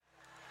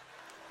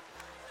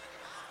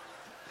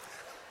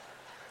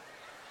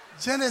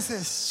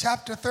Genesis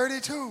chapter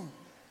 32.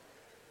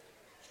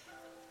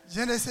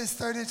 Genesis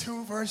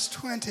 32, verse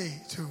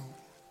 22.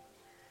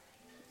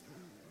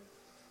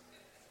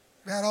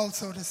 Glad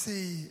also to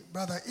see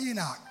Brother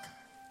Enoch,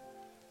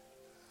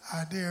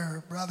 our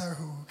dear brother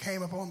who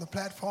came up on the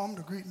platform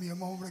to greet me a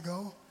moment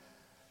ago.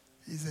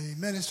 He's a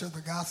minister of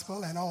the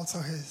gospel and also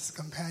his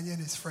companion,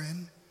 his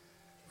friend.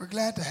 We're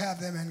glad to have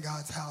them in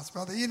God's house.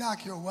 Brother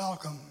Enoch, you're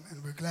welcome,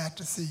 and we're glad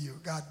to see you.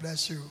 God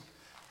bless you,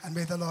 and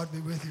may the Lord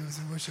be with you as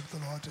you worship the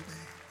Lord today.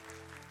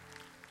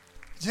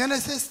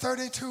 Genesis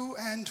 32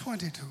 and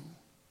 22.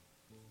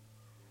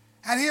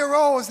 And he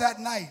arose that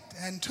night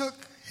and took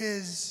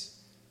his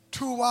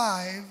 2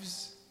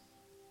 wives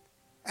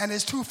and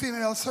his 2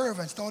 female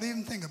servants. Don't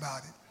even think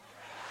about it.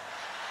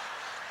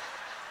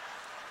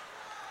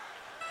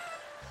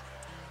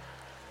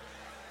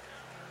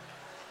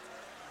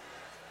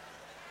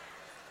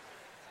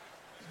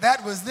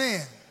 That was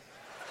then.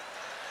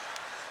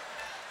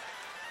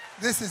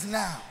 This is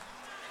now.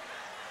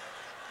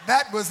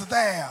 That was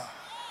there.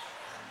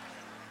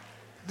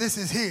 This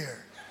is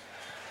here.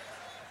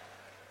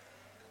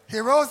 He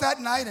arose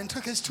that night and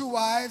took his 2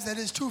 wives and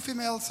his 2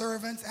 female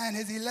servants and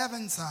his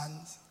 11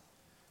 sons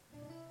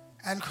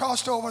and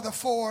crossed over the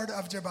ford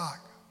of Jabbok.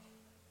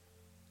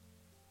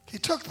 He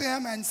took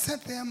them and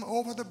sent them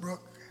over the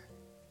brook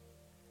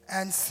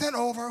and sent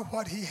over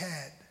what he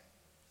had.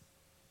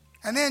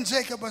 And then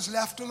Jacob was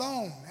left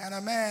alone, and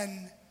a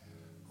man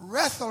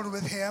wrestled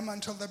with him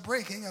until the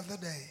breaking of the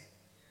day.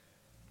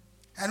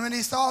 And when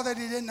he saw that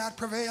he did not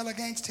prevail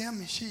against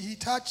him, he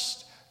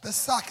touched the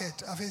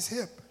socket of his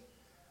hip.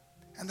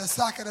 And the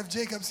socket of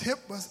Jacob's hip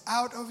was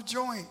out of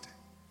joint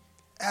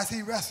as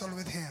he wrestled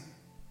with him.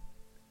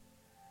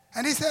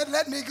 And he said,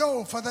 "Let me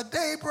go, for the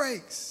day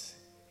breaks."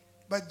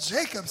 But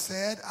Jacob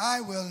said,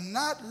 "I will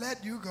not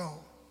let you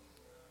go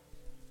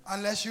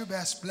unless you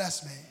best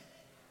bless me."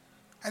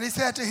 And he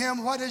said to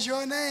him, "What is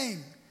your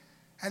name?"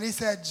 And he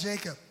said,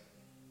 "Jacob."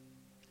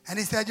 And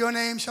he said, "Your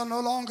name shall no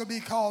longer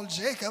be called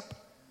Jacob,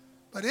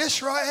 but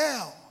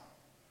Israel,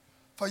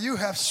 for you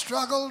have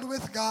struggled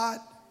with God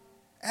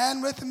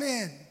and with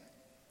men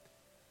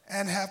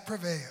and have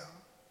prevailed.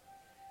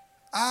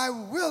 I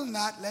will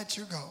not let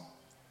you go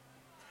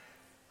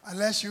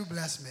unless you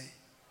bless me."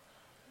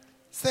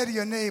 Say to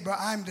your neighbor,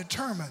 "I'm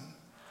determined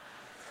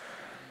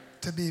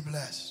to be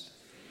blessed."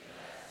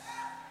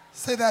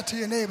 Say that to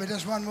your neighbor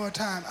just one more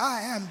time.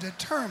 I am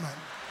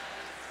determined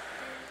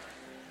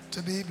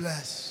to be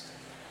blessed.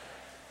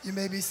 You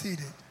may be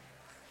seated.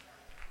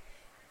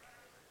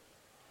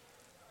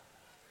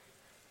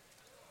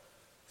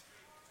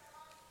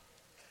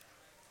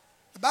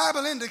 The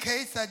Bible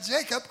indicates that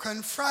Jacob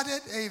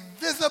confronted a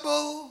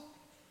visible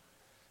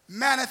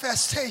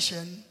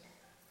manifestation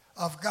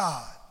of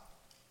God.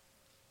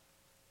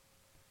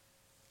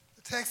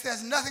 The text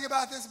says nothing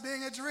about this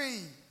being a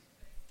dream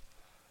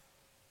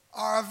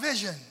or a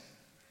vision.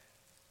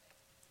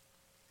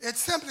 It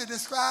simply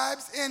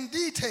describes in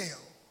detail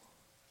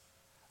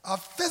a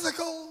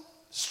physical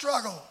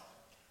struggle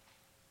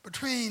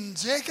between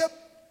Jacob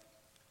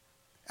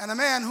and a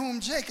man whom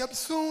Jacob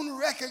soon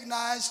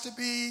recognized to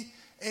be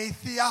a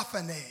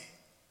theophany,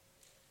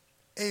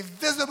 a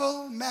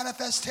visible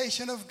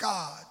manifestation of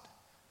God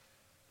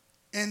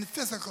in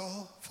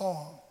physical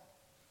form.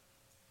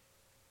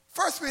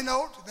 First, we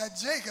note that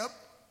Jacob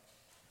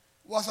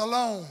was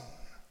alone.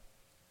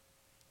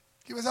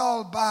 He was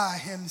all by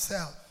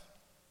himself.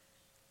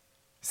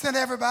 He sent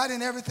everybody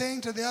and everything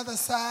to the other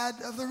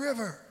side of the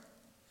river.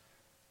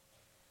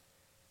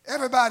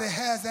 Everybody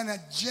has an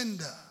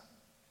agenda.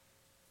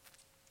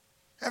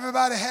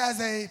 Everybody has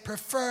a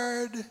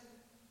preferred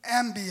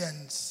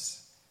ambience.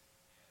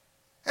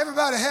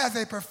 Everybody has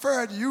a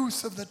preferred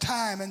use of the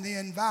time and the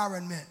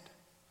environment.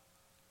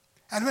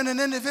 And when an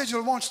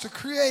individual wants to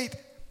create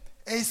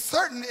a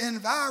certain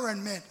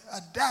environment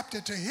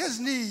adapted to his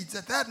needs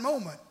at that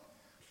moment,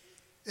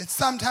 it's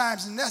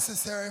sometimes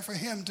necessary for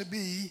him to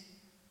be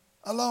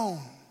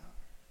alone.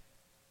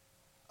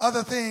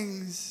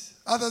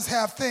 Others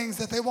have things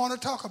that they want to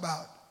talk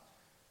about.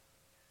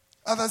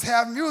 Others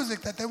have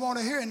music that they want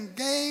to hear and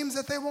games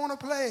that they want to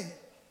play.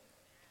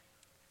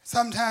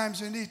 Sometimes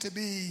you need to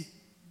be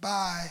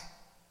by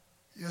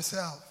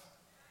yourself.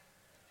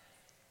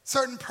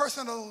 Certain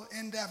personal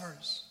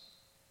endeavors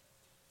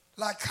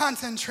like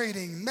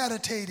concentrating,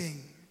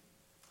 meditating,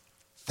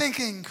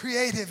 thinking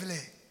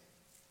creatively,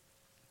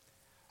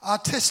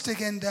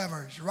 artistic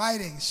endeavors,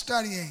 writing,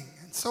 studying,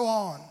 and so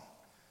on.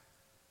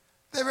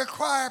 They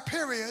require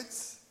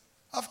periods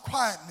of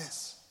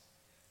quietness,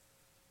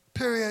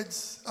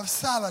 periods of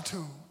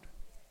solitude,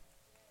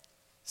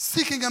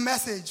 seeking a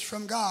message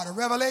from God, a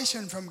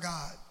revelation from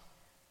God.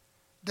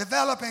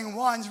 Developing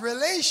one's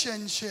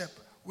relationship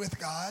with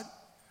God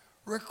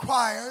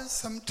requires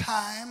some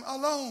time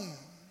alone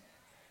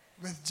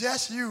with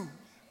just you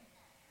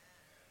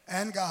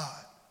and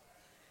God.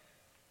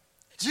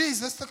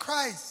 Jesus the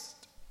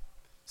Christ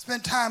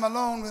spent time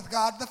alone with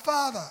God the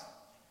Father,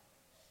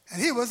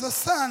 and he was the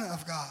Son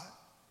of God.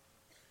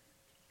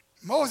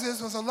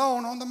 Moses was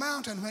alone on the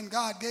mountain when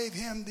God gave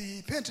him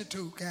the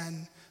Pentateuch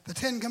and the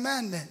Ten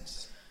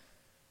Commandments.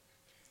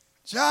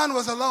 John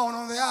was alone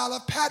on the Isle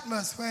of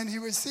Patmos when he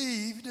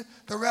received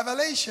the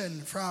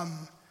revelation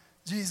from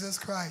Jesus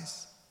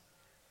Christ.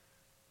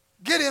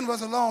 Gideon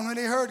was alone when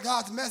he heard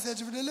God's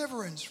message of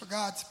deliverance for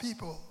God's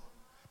people.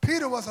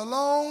 Peter was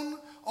alone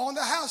on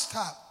the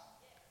housetop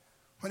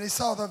when he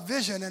saw the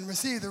vision and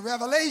received the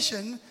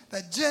revelation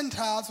that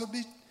Gentiles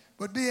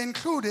would be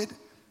included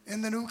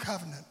in the new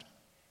covenant.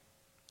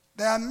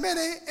 There are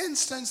many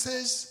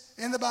instances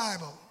in the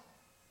Bible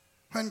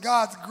when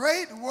God's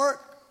great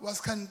work was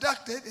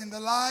conducted in the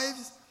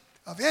lives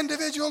of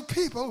individual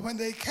people when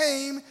they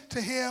came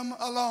to him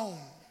alone,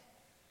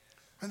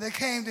 when they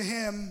came to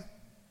him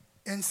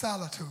in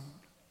solitude.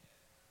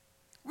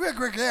 We're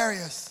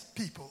gregarious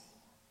people.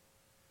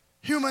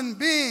 Human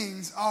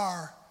beings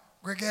are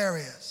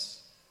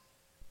gregarious,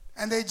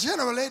 and they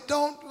generally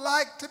don't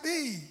like to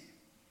be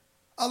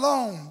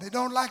alone. They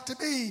don't like to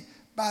be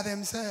by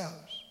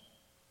themselves.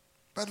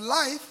 But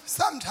life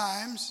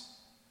sometimes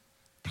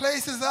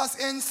places us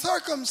in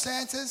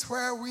circumstances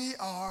where we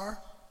are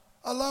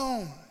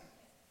alone.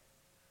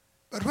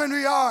 But when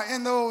we are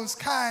in those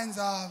kinds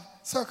of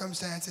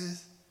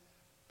circumstances,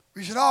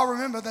 we should all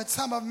remember that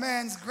some of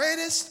man's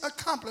greatest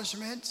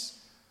accomplishments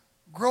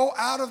grow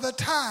out of the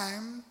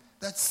time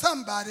that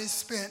somebody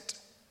spent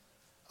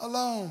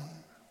alone.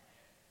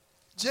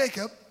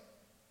 Jacob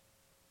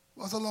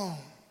was alone.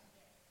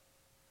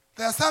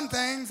 There are some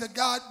things that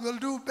God will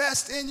do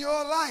best in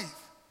your life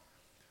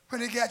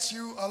when he gets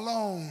you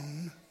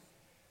alone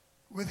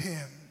with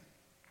him.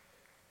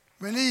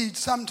 We need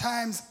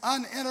sometimes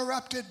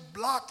uninterrupted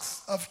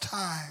blocks of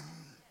time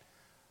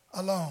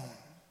alone.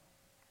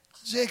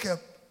 Jacob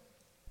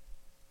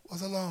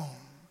was alone.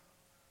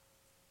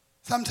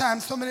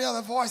 Sometimes so many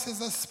other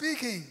voices are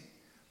speaking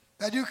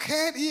that you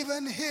can't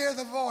even hear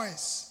the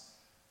voice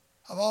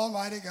of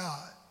Almighty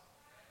God.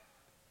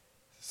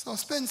 So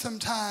spend some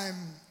time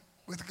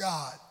with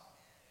God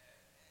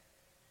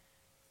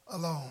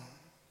alone.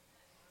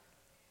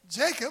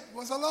 Jacob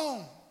was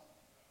alone.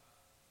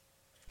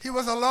 He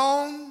was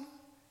alone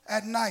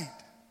at night.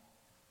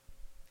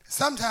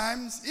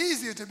 Sometimes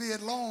easier to be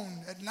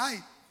alone at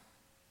night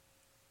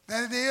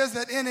than it is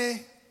at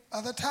any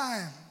other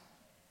time.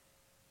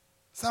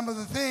 Some of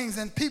the things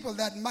and people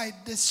that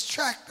might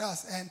distract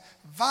us and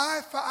vie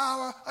for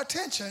our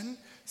attention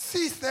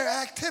cease their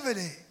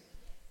activity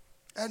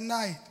at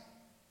night.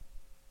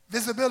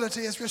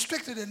 Visibility is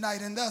restricted at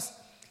night, and thus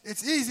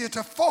it's easier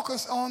to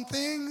focus on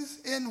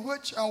things in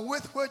which or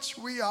with which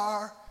we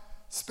are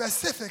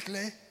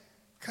specifically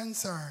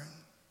concerned.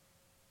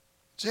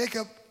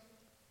 Jacob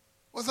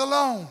was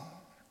alone.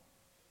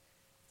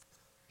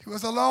 He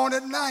was alone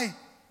at night.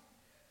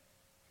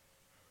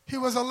 He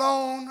was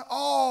alone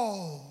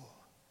all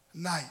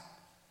night.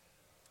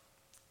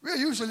 We're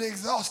usually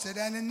exhausted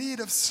and in need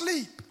of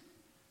sleep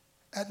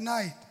at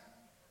night.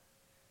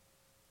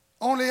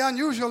 Only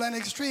unusual and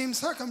extreme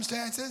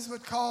circumstances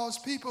would cause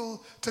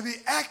people to be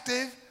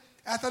active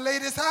at the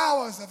latest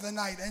hours of the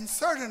night, and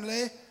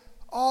certainly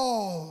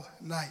all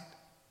night.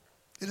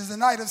 It is a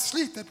night of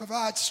sleep that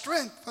provides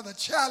strength for the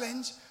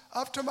challenge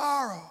of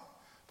tomorrow.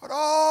 But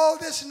all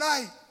this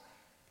night,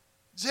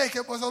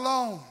 Jacob was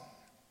alone.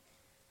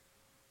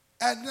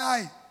 At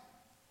night,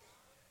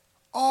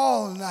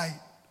 all night,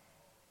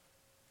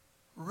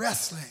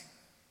 wrestling.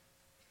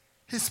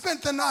 He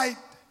spent the night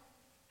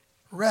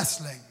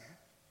wrestling.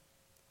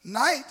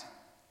 Night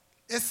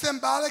is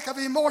symbolic of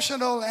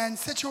emotional and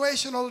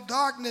situational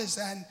darkness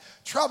and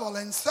trouble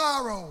and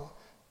sorrow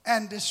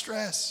and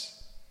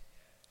distress.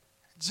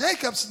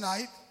 Jacob's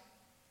night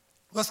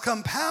was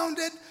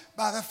compounded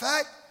by the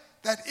fact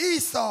that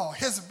Esau,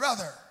 his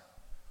brother,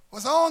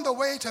 was on the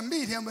way to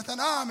meet him with an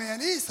army,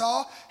 and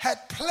Esau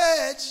had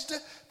pledged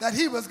that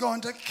he was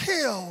going to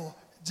kill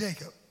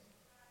Jacob.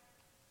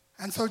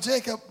 And so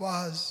Jacob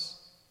was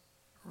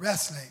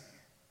wrestling.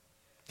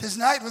 His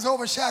night was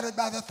overshadowed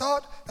by the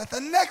thought that the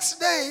next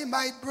day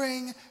might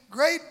bring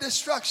great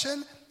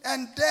destruction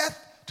and death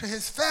to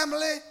his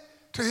family,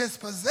 to his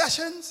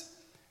possessions,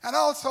 and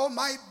also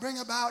might bring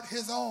about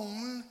his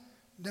own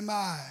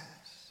demise.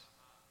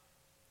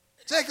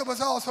 Jacob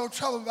was also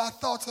troubled by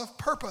thoughts of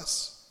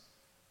purpose,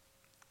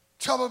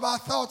 troubled by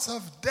thoughts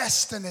of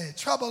destiny,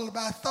 troubled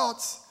by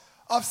thoughts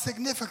of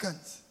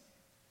significance.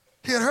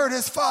 He had heard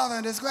his father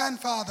and his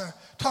grandfather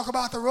talk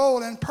about the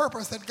role and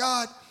purpose that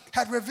God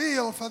had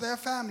revealed for their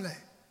family.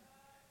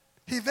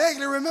 He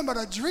vaguely remembered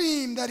a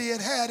dream that he had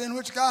had in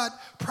which God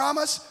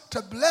promised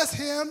to bless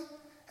him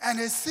and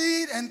his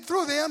seed, and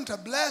through them to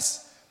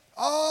bless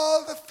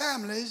all the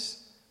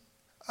families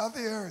of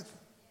the earth.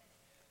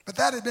 But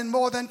that had been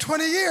more than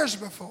 20 years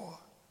before.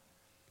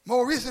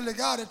 More recently,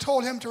 God had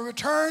told him to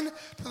return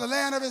to the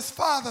land of his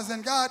fathers,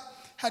 and God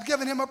had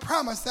given him a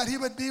promise that he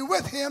would be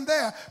with him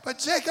there. But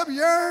Jacob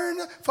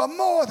yearned for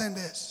more than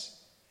this.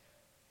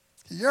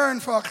 He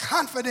yearned for a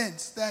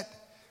confidence that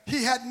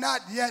he had not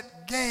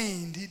yet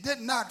gained. He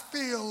did not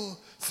feel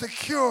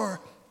secure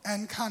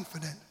and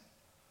confident.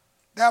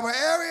 There were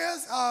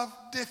areas of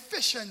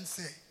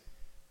deficiency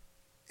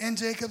in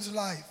Jacob's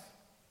life.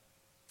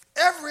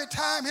 every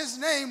time his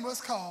name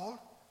was called,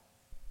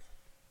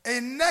 a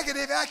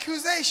negative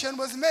accusation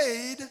was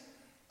made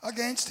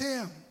against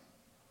him.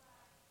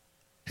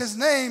 His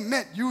name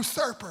meant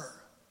usurper.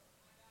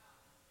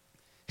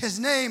 His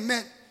name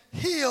meant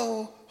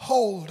heel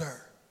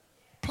holder,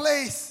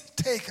 place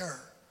taker,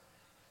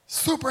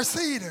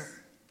 superseder.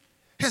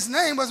 His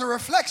name was a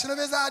reflection of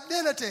his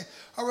identity,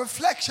 a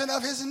reflection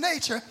of his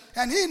nature,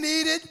 and he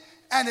needed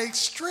an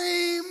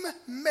extreme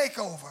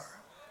makeover.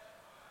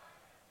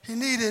 He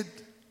needed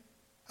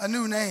a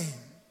new name.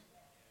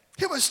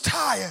 He was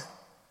tired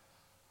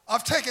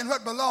of taking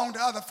what belonged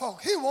to other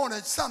folk. He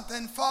wanted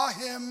something for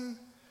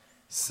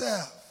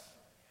himself.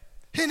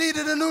 He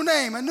needed a new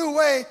name, a new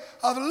way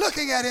of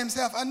looking at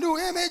himself, a new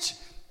image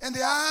in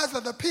the eyes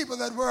of the people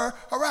that were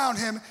around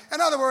him. In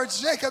other words,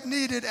 Jacob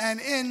needed an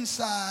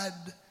inside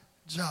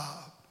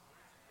job.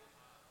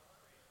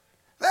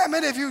 There are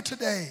many of you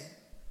today,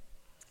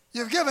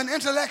 you've given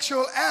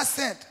intellectual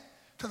assent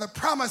to the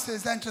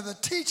promises and to the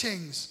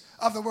teachings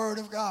of the Word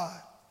of God.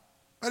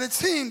 But it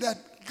seemed that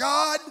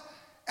God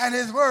and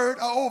His Word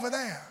are over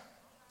there.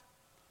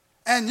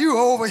 And you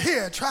are over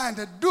here trying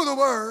to do the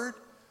Word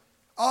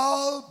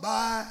all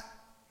by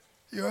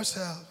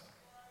yourself.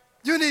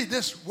 You need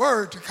this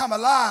Word to come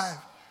alive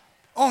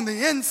on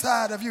the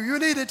inside of you. You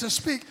need it to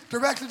speak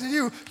directly to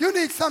you. You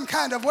need some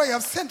kind of way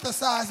of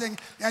synthesizing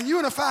and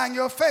unifying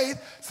your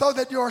faith so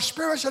that your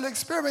spiritual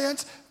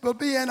experience will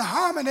be in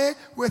harmony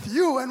with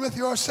you and with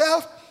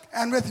yourself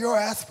and with your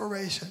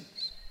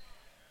aspirations.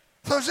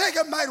 So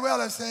Jacob might well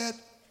have said,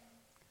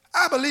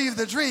 I believe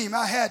the dream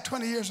I had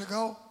 20 years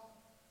ago,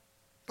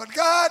 but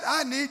God,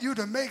 I need you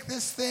to make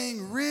this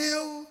thing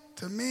real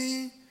to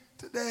me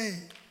today.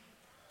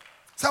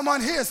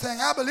 Someone here is saying,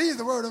 I believe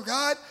the Word of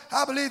God.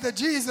 I believe that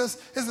Jesus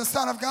is the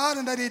Son of God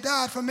and that He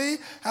died for me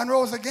and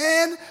rose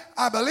again.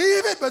 I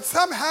believe it, but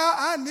somehow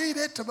I need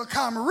it to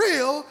become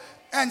real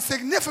and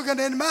significant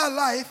in my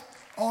life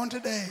on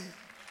today.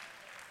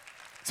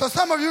 So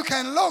some of you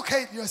can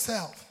locate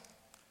yourself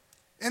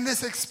in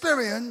this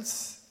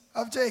experience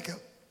of Jacob.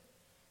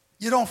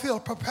 You don't feel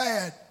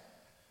prepared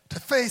to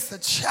face the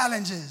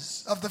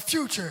challenges of the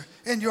future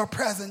in your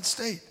present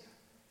state.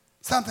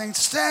 Something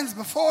stands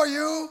before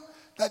you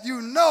that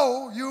you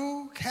know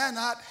you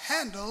cannot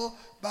handle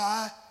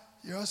by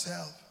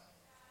yourself.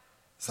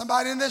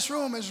 Somebody in this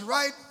room is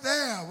right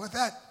there with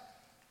that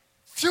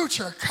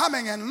future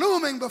coming and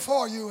looming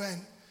before you,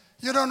 and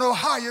you don't know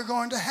how you're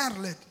going to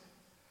handle it,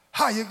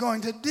 how you're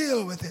going to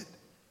deal with it.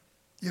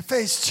 You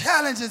face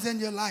challenges in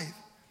your life,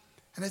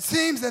 and it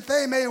seems that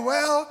they may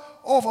well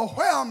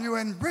overwhelm you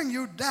and bring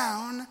you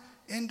down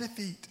in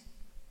defeat.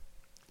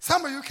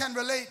 Some of you can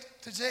relate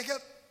to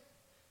Jacob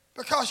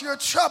because you're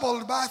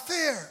troubled by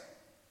fear.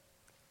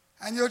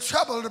 And you're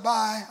troubled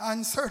by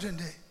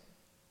uncertainty.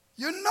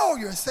 You know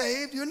you're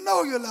saved. You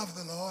know you love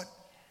the Lord.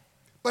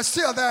 But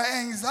still there are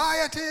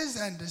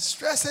anxieties and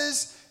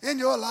distresses in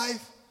your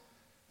life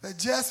that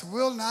just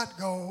will not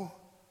go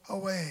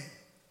away.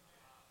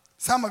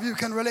 Some of you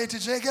can relate to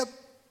Jacob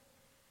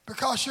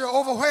because you're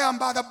overwhelmed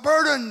by the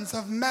burdens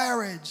of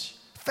marriage,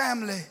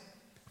 family,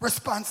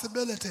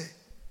 responsibility.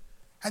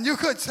 And you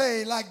could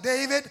say, like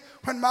David,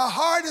 when my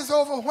heart is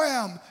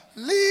overwhelmed,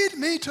 lead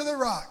me to the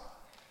rock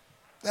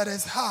that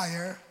is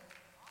higher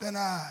than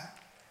I.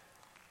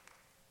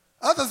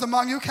 Others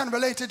among you can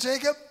relate to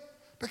Jacob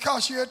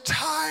because you're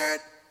tired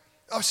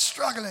of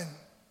struggling,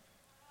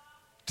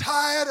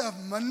 tired of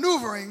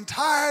maneuvering,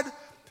 tired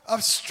of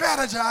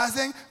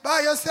strategizing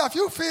by yourself.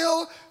 You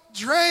feel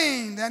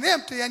drained and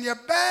empty, and your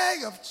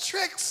bag of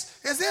tricks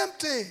is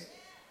empty.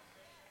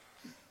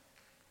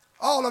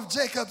 All of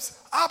Jacob's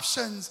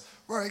options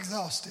were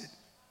exhausted.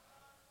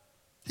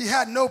 He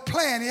had no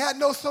plan. He had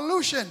no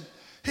solution.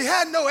 He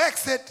had no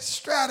exit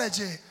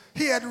strategy.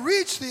 He had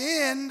reached the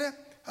end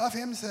of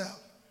himself.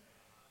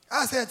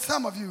 I said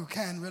some of you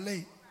can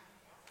relate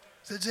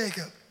to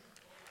Jacob.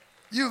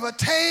 You've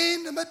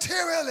attained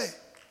materially,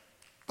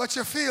 but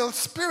you feel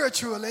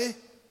spiritually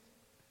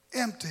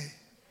empty.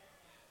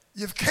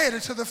 You've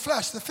catered to the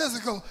flesh, the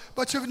physical,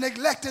 but you've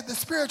neglected the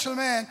spiritual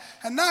man.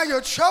 And now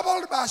you're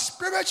troubled by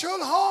spiritual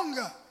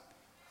hunger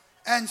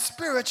and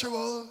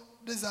spiritual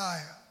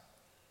desire.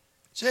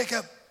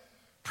 Jacob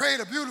prayed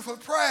a beautiful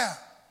prayer,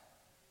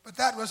 but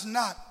that was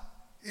not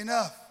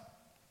enough.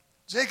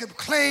 Jacob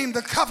claimed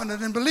the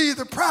covenant and believed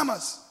the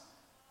promise,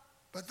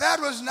 but that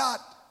was not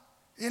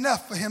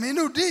enough for him. He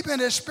knew deep in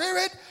his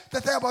spirit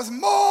that there was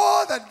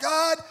more that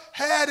God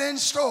had in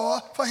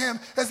store for him.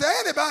 Is there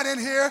anybody in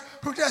here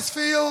who just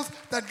feels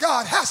that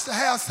God has to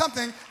have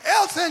something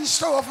else in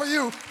store for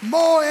you,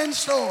 more in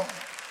store?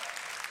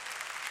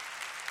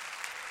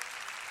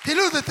 He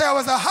knew that there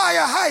was a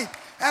higher height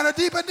and a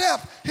deeper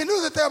depth. He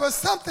knew that there was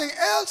something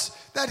else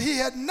that he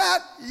had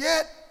not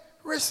yet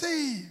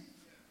received.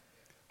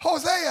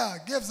 Hosea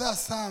gives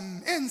us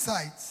some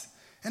insights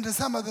into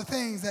some of the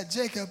things that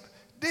Jacob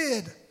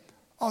did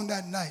on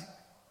that night.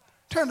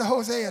 Turn to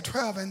Hosea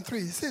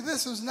 12:3. See,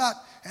 this was not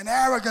an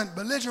arrogant,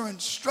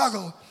 belligerent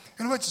struggle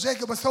in which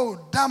Jacob was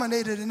so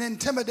dominated and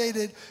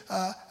intimidated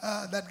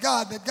that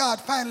God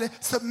finally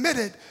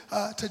submitted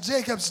to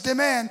Jacob's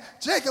demand.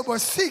 Jacob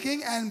was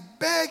seeking and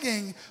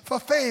begging for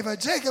favor.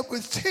 Jacob,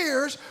 with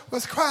tears,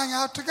 was crying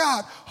out to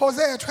God.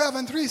 Hosea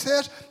 12:3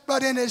 says,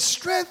 but in his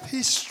strength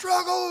he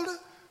struggled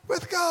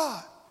with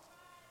God.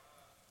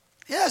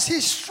 Yes,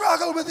 he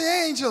struggled with the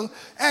angel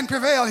and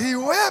prevailed. He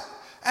wept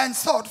and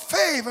sought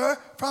favor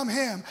from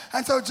him.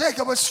 And so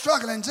Jacob was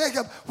struggling.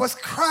 Jacob was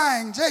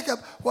crying. Jacob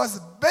was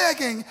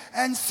begging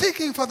and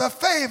seeking for the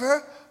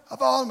favor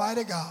of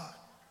Almighty God.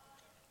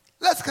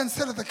 Let's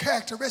consider the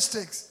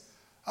characteristics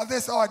of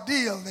this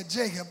ordeal that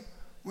Jacob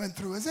went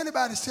through. Is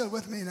anybody still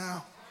with me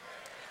now?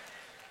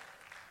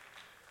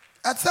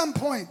 At some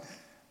point,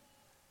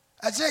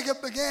 as Jacob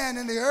began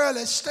in the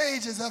early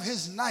stages of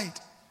his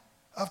night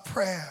of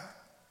prayer,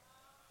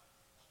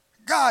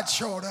 God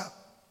showed up.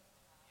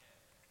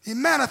 He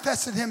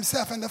manifested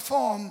himself in the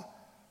form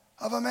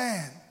of a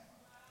man.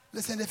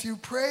 Listen, if you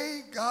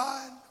pray,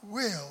 God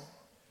will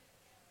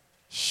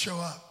show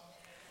up.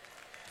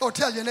 Go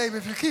tell your neighbor,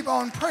 if you keep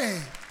on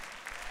praying,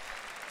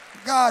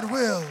 God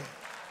will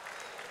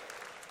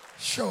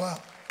show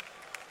up.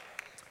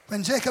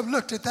 When Jacob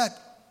looked at that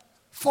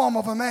form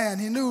of a man,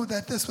 he knew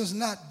that this was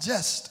not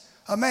just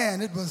a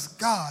man, it was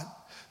God.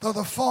 Through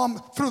the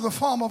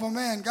form of a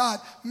man, God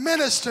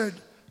ministered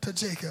to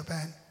Jacob,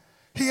 and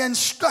he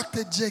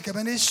instructed Jacob,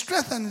 and he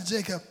strengthened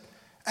Jacob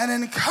and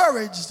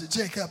encouraged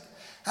Jacob.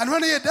 And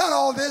when he had done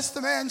all this,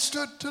 the man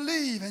stood to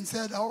leave and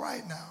said, all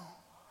right now,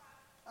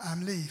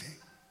 I'm leaving.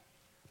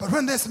 But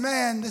when this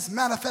man, this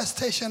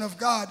manifestation of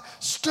God,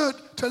 stood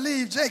to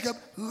leave, Jacob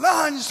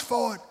lunged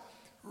forward,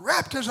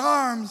 wrapped his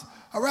arms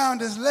around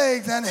his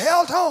legs, and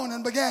held on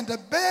and began to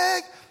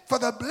beg for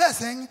the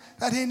blessing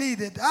that he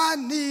needed. I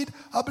need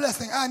a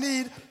blessing. I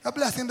need a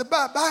blessing. The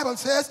Bible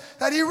says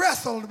that he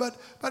wrestled, but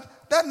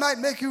that might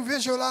make you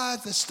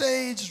visualize the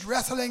staged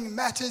wrestling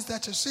matches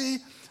that you see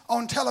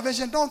on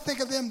television. Don't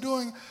think of them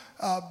doing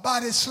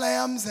body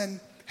slams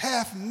and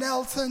half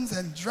Nelsons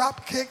and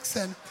drop kicks.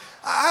 And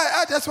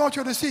I just want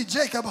you to see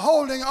Jacob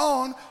holding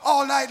on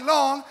all night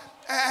long,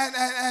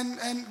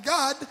 and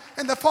God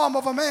in the form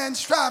of a man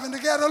striving to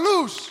get her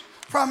loose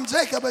from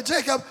Jacob. But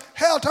Jacob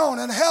held on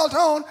and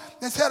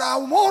said, I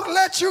won't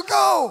let you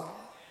go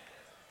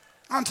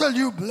until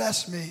you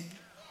bless me.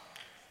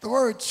 The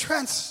word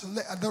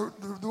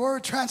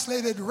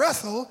translated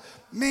wrestle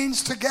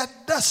means to get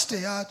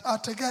dusty, or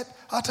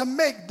to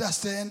make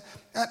dusty.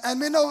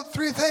 And we know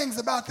three things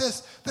about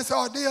this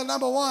ordeal.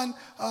 Number one,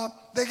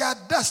 they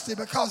got dusty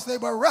because they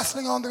were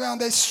wrestling on the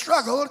ground. They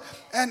struggled.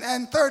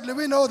 And thirdly,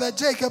 we know that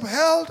Jacob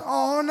held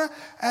on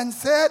and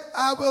said,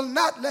 I will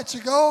not let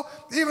you go,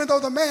 even though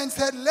the man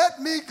said, let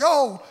me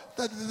go.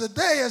 The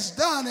day is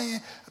done,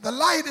 and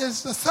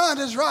the sun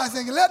is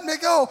rising. Let me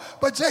go.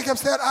 But Jacob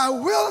said, I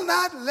will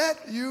not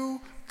let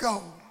you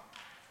go.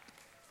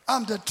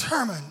 I'm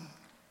determined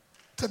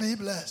to be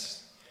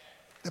blessed.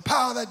 The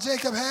power that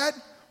Jacob had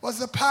was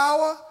the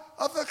power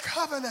of the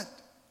covenant.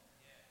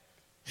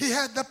 He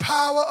had the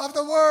power of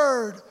the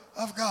word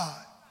of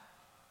God.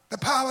 The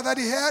power that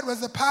he had was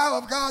the power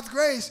of God's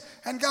grace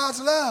and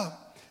God's love.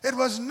 It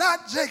was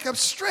not Jacob's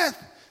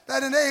strength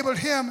that enabled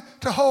him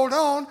to hold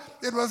on.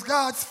 It was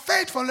God's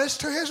faithfulness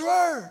to his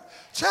word.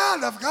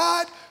 Child of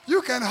God,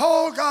 you can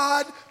hold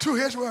God to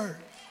his word.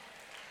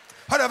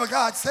 Whatever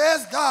God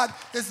says, God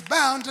is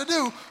bound to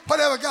do.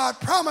 Whatever God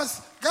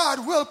promised,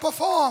 God will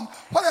perform.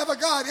 Whatever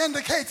God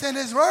indicates in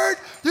his word,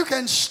 you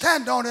can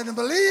stand on it and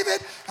believe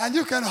it, and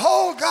you can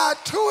hold God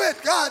to it.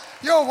 God,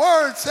 your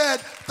word said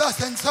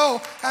thus and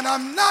so, and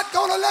I'm not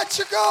going to let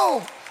you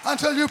go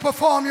until you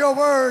perform your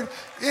word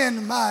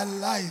in my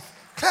life.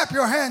 Clap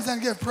your hands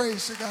and give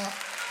praise to God.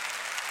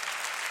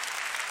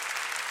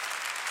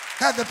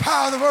 Had the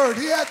power of the word.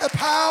 He had the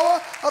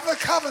power of the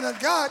covenant.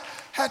 God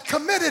had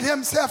committed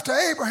himself to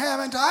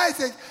Abraham and to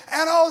Isaac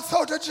and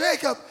also to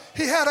Jacob.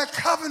 He had a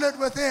covenant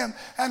with him.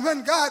 And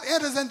when God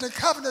enters into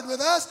covenant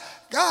with us,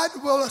 God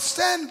will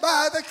stand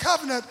by the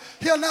covenant.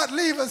 He'll not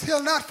leave us.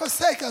 He'll not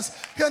forsake us.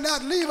 He'll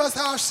not leave us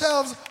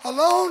ourselves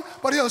alone,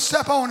 but he'll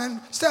step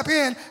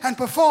in and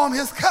perform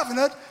his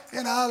covenant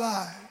in our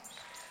lives.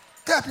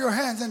 Clap your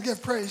hands and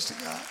give praise to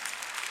God.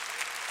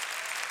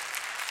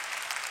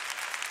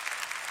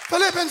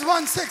 Philippians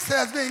 1:6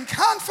 says, being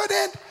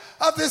confident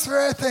of this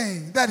very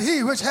thing, that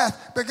he which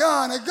hath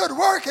begun a good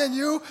work in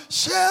you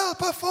shall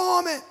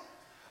perform it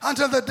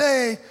until the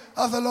day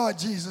of the Lord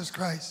Jesus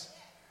Christ.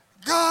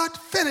 God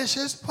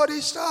finishes what he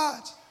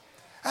starts.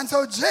 And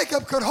so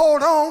Jacob could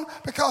hold on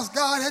because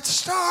God had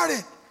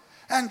started,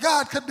 and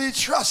God could be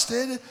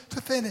trusted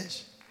to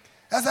finish.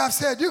 As I've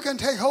said, you can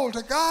take hold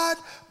of God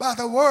by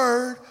the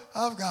word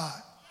of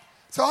God.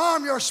 So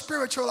arm your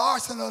spiritual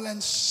arsenal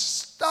and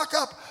stock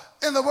up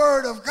in the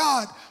word of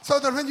God, so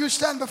that when you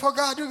stand before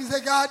God, you can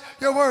say, God,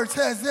 your word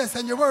says this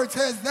and your word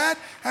says that,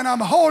 and I'm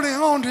holding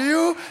on to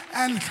you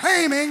and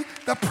claiming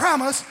the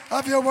promise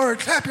of your word.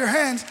 Clap your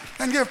hands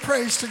and give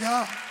praise to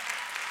God.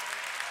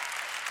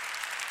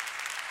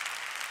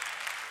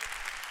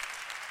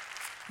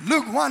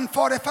 Luke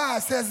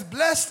 1:45 says,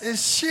 blessed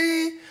is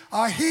she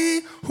or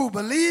he who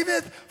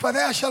believeth, for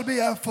there shall be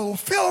a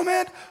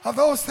fulfillment of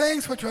those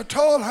things which were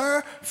told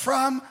her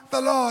from the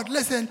Lord.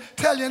 Listen,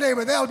 tell your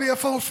neighbor, there'll be a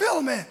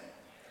fulfillment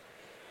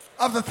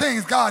of the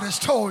things God has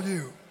told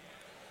you.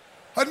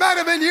 It might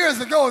have been years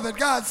ago that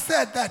God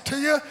said that to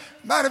you.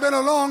 It might have been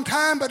a long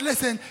time, but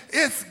listen,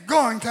 it's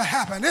going to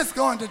happen. It's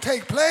going to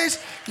take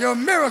place. Your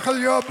miracle,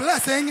 your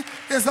blessing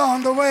is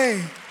on the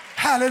way.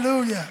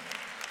 Hallelujah.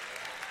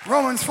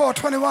 Romans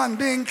 4:21,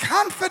 being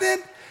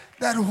confident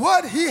that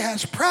what he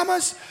has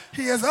promised,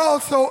 he is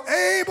also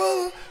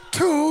able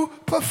to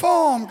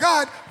perform.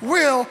 God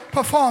will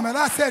perform it.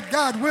 I said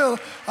God will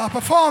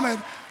perform it.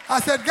 I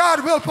said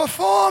God will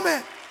perform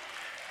it.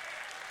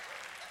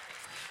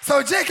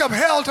 So Jacob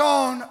held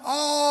on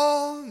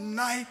all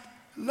night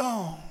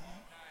long.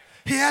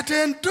 He had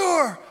to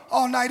endure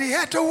all night. He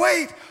had to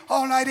wait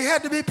all night. He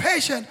had to be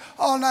patient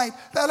all night.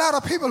 There are a lot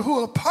of people who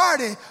will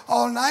party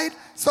all night.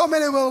 So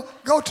many will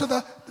go to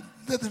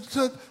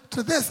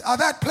this or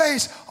that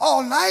place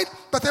all night,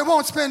 but they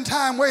won't spend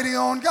time waiting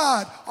on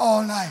God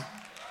all night.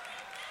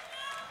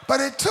 But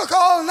it took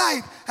all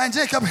night, and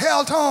Jacob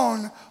held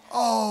on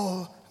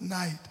all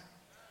night.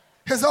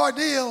 His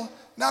ordeal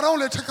not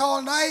only took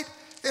all night,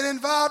 it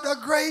involved a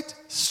great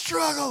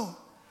struggle.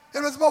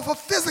 It was both a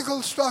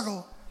physical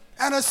struggle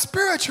and a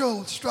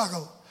spiritual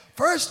struggle.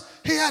 First,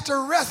 he had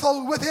to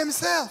wrestle with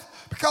himself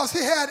because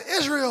he had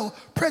Israel,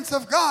 Prince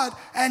of God,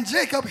 and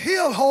Jacob,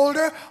 heel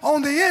holder,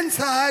 on the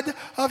inside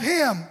of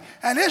him.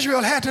 And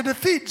Israel had to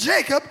defeat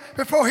Jacob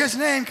before his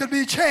name could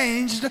be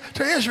changed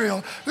to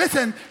Israel.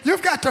 Listen,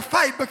 you've got to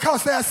fight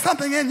because there's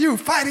something in you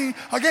fighting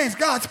against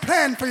God's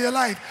plan for your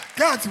life,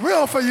 God's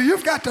will for you.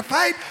 You've got to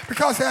fight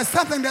because there's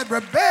something that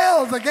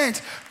rebels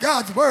against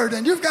God's word,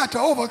 and you've got to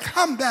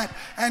overcome that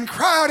and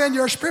cry out in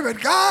your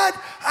spirit, God,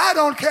 I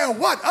don't care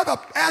what other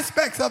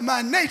aspects of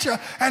my nature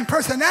and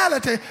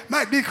personality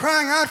might be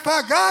crying out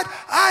for. God,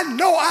 I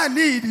know I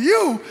need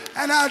you,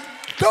 and I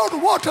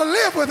don't want to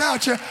live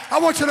without you. I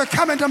want you to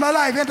come into my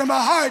life, into my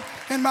heart,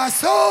 in my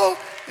soul,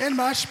 in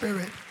my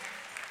spirit.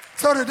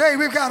 So today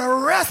we've got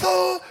to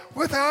wrestle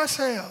with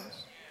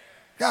ourselves.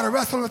 Got to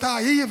wrestle with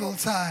our evil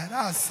side,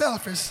 our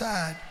selfish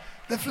side,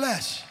 the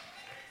flesh.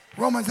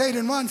 Romans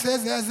 8:1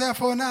 says, there's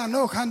therefore now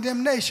no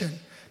condemnation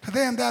to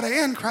them that are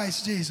in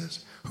Christ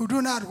Jesus, who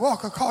do not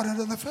walk according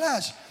to the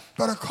flesh,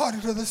 but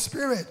according to the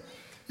Spirit.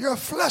 Your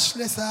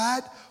fleshly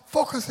side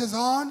focuses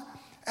on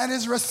and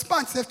is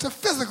responsive to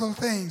physical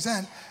things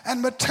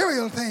and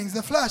material things.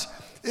 The flesh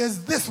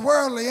is this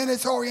worldly in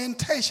its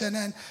orientation,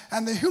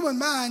 and the human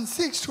mind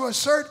seeks to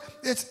assert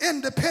its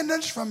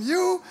independence from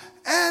you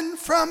and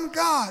from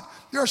God.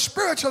 Your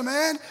spiritual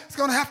man is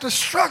going to have to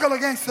struggle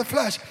against the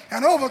flesh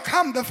and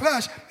overcome the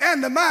flesh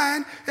and the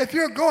mind if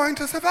you're going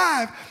to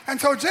survive. And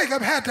so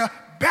Jacob had to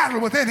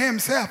battle within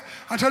himself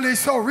until he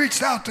so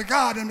reached out to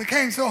God and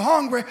became so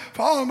hungry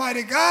for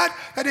Almighty God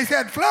that he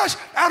said, flesh,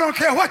 I don't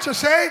care what you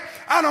say.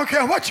 I don't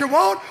care what you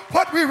want.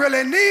 What we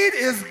really need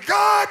is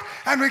God,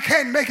 and we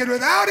can't make it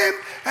without him.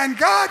 And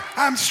God,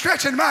 I'm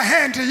stretching my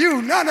hand to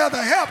you. None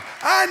other help.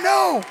 I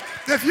know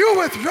if you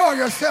withdraw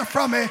yourself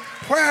from me,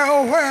 where,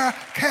 oh, where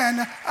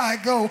can I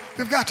go?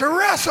 We've got to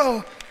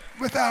wrestle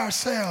with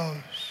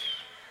ourselves.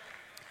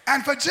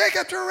 And for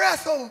Jacob to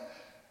wrestle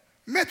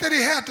meant that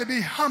he had to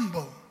be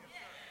humble.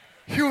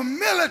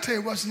 Humility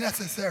was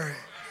necessary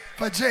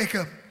for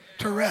Jacob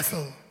to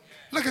wrestle.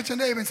 Look at your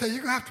neighbor and say,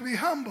 you're going to have to be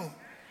humble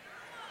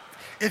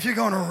if you're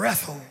going to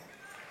wrestle.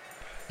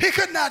 He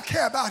could not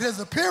care about his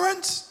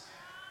appearance.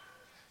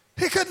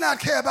 He could not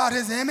care about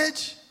his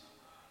image.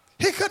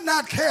 He could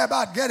not care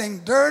about getting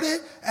dirty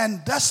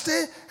and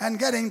dusty and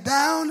getting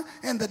down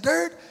in the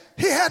dirt.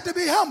 He had to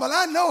be humble.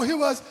 I know he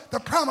was the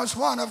promised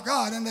one of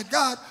God and that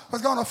God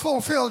was going to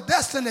fulfill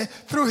destiny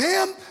through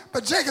him.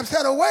 But Jacob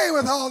said, away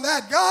with all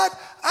that, God.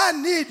 I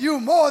need you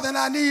more than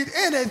I need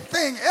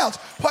anything else.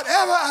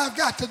 Whatever I've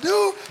got to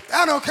do,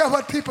 I don't care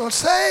what people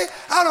say.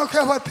 I don't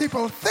care what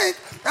people think.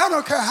 I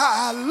don't care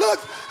how I look.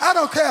 I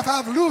don't care if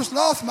I've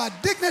lost my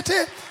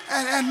dignity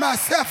and my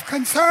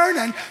self-concern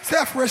and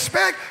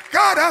self-respect.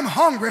 God, I'm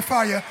hungry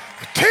for you.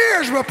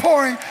 Tears were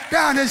pouring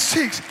down his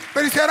cheeks.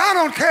 But he said, I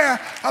don't care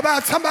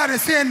about somebody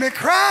seeing me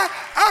cry.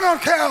 I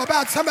don't care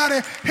about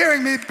somebody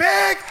hearing me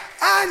beg.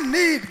 I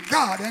need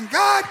God. And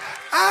God,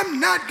 I'm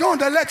not going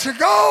to let you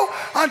go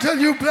until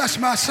you bless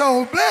my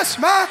soul. Bless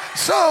my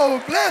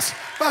soul. Bless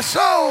my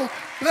soul.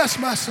 Bless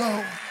my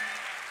soul.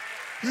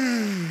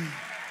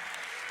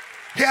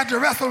 He had to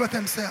wrestle with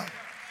himself.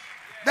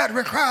 That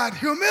required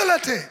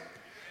humility,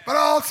 but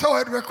also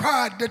it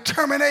required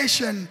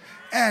determination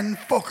and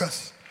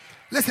focus.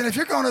 Listen, if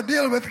you're going to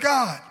deal with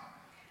God,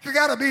 you've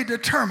got to be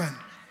determined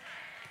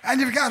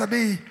and you've got to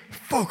be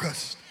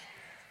focused.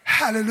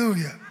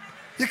 Hallelujah.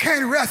 You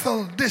can't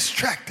wrestle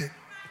distracted.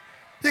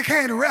 You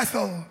can't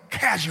wrestle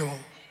casual.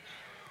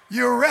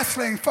 You're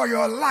wrestling for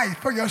your life,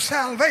 for your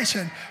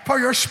salvation, for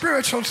your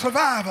spiritual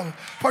survival,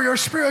 for your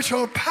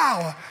spiritual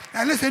power.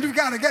 And listen, you've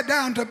got to get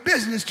down to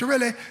business to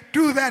really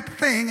do that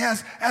thing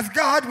as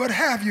God would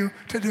have you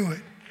to do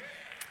it.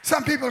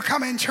 Some people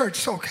come in church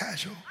so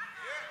casual.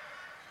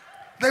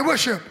 They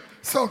worship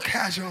so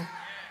casual.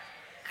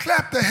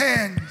 Clap their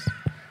hands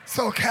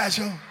so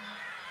casual.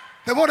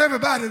 They want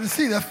everybody to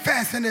see the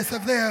fanciness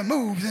of their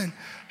moves and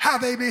how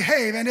they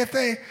behave. And if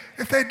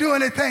they do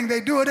anything,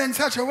 they do it in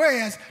such a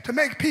way as to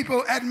make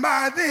people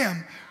admire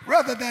them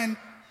rather than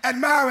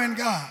admiring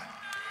God.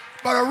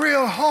 But a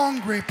real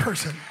hungry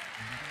person,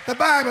 the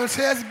Bible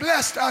says,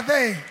 blessed are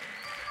they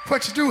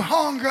which do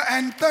hunger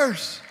and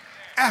thirst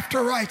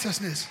after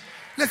righteousness.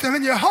 Listen,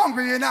 when you're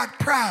hungry, you're not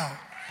proud.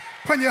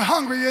 When you're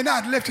hungry, you're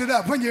not lifted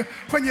up. When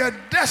you're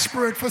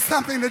desperate for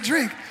something to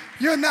drink,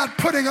 you're not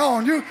putting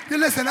on. You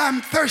listen,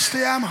 I'm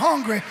thirsty, I'm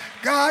hungry.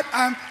 God,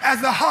 I'm as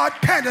the hart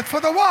panteth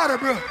for the water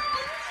brook.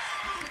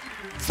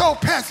 So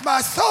pants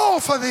my soul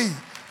for thee.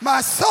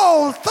 My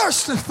soul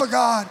thirsteth for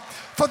God,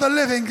 for the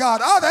living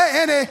God. Are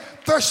there any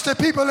thirsty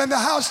people in the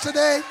house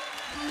today?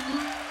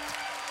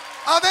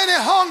 Are there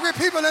any hungry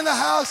people in the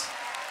house?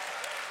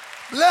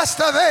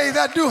 Blessed are they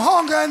that do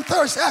hunger and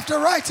thirst after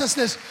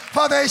righteousness,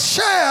 for they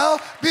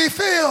shall be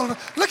filled.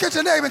 Look at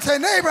your neighbor and say,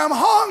 neighbor, I'm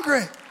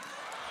hungry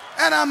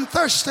and I'm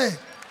thirsty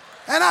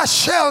and I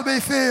shall be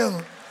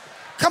filled.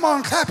 Come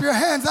on, clap your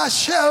hands. I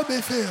shall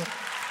be filled.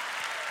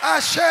 I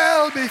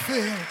shall be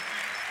filled.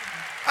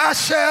 I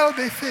shall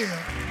be filled.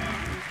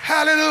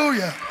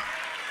 Hallelujah.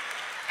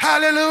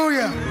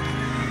 Hallelujah.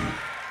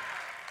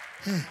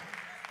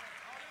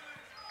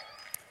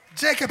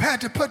 Jacob had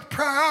to put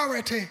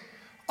priority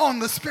on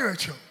the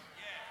spiritual.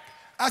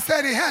 I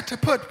said he had to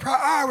put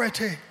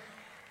priority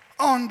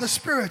on the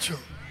spiritual.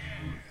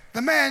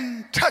 The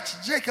man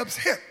touched Jacob's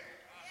hip.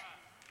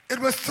 It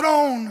was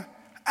thrown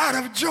out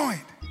of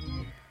joint.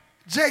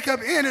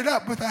 Jacob ended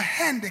up with a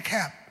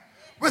handicap,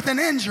 with an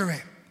injury.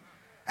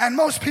 And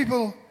most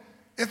people,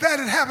 if that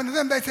had happened to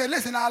them, they'd say,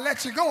 listen, I'll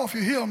let you go if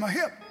you heal my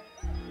hip.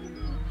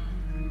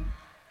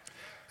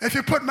 If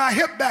you put my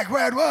hip back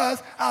where it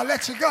was, I'll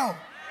let you go.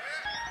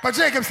 But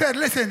Jacob said,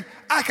 listen,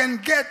 I can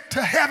get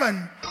to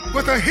heaven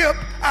with a hip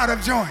out of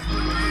joint.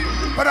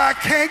 But I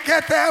can't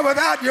get there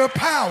without your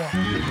power,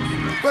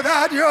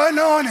 without your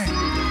anointing.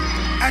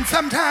 And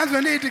sometimes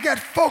we need to get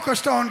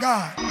focused on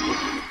God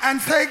and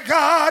say,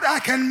 God, I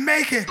can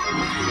make it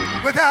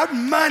without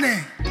money,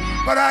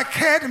 but I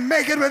can't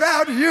make it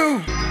without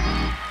you.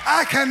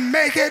 I can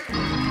make it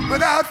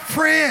without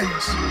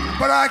friends,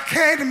 but I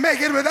can't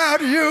make it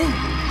without you.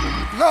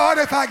 Lord,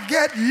 if I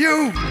get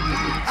you,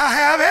 I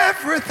have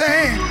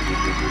everything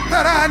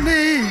that I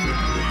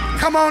need.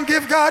 Come on,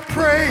 give God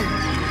praise.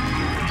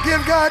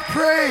 Give God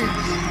praise.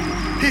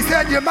 He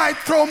said, you might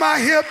throw my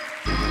hip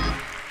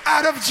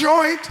out of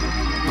joint,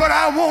 but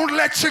I won't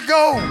let you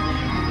go.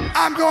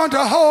 I'm going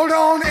to hold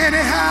on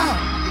anyhow.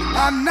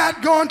 I'm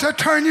not going to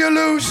turn you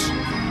loose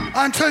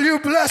until you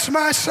bless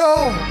my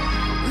soul.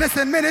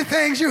 Listen, many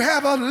things you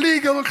have a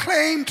legal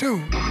claim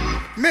to.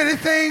 Many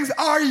things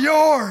are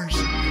yours.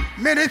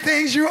 Many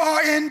things you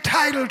are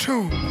entitled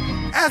to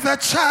as a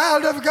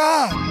child of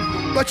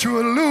God, but you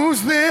will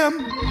lose them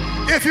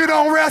if you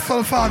don't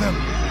wrestle for them.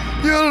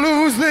 You'll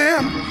lose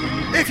them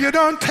if you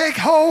don't take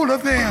hold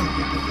of them.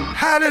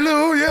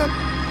 Hallelujah.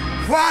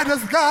 Why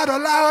does God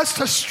allow us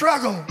to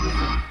struggle?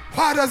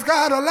 Why does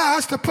God allow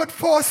us to put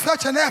forth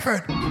such an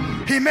effort?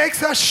 He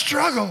makes us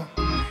struggle.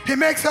 He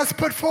makes us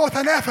put forth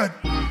an effort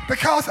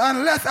because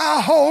unless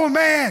our whole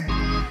man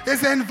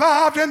is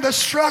involved in the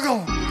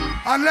struggle,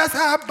 unless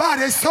our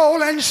body,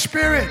 soul, and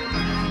spirit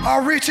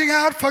are reaching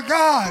out for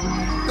God,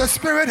 the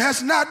Spirit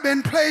has not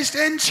been placed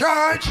in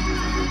charge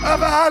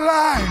of our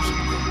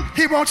lives.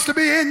 He wants to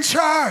be in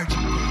charge.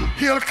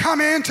 He'll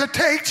come in to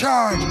take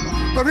charge.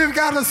 But we've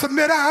got to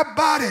submit our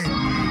body,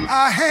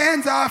 our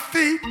hands, our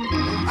feet,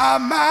 our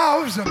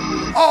mouths,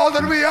 all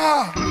that we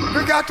are.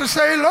 We've got to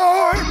say,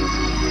 Lord,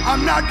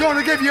 I'm not going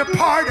to give you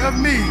part of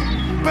me,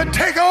 but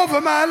take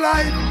over my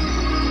life.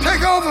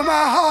 Take over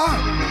my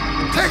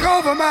heart. Take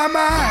over my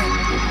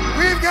mind.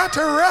 We've got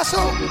to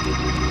wrestle.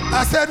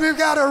 I said we've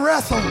got to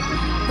wrestle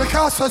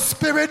because the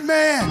spirit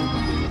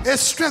man is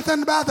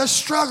strengthened by the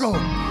struggle.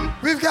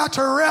 We've got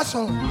to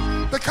wrestle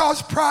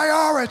because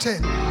priority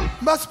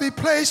must be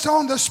placed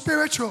on the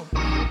spiritual.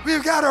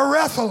 We've got to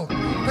wrestle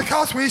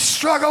because we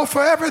struggle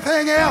for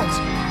everything else.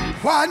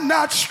 Why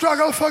not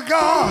struggle for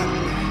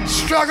God?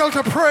 Struggle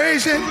to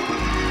praise Him.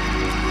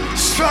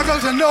 Struggle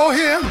to know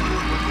Him.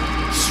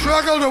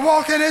 Struggle to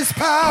walk in His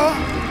power.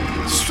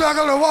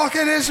 Struggle to walk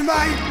in His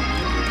might.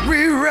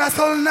 We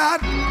wrestle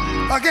not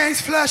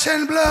against flesh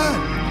and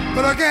blood,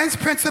 but against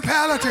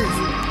principalities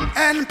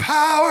and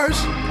powers.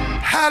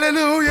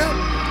 Hallelujah.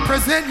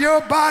 Present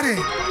your body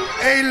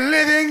a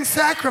living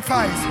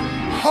sacrifice,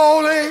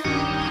 holy,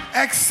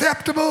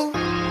 acceptable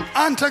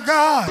unto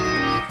God,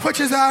 which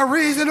is our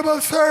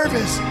reasonable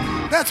service.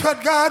 That's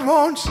what God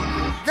wants.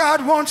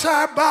 God wants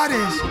our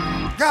bodies.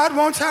 God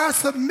wants our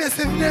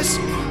submissiveness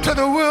to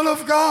the will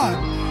of God.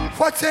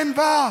 What's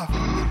involved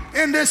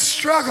in this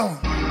struggle?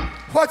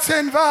 What's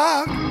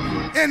involved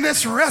in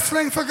this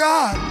wrestling for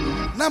God?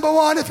 Number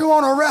one, if you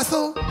want to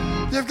wrestle,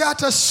 you've got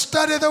to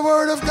study the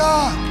Word of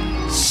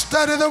God.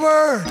 Study the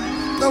Word.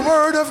 The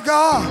Word of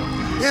God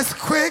is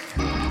quick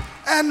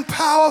and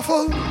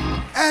powerful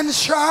and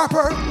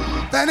sharper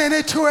than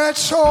any two-edged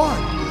sword.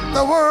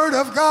 The Word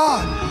of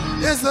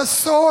God is the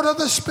sword of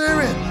the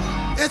Spirit.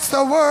 It's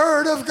the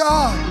Word of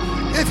God.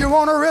 If you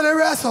want to really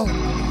wrestle,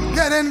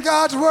 get in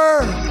God's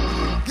Word.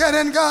 Get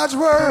in God's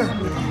Word.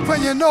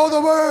 When you know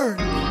the Word,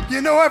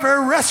 you know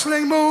every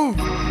wrestling move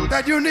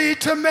that you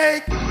need to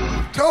make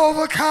to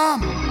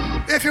overcome.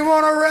 If you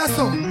want to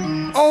wrestle,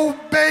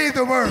 obey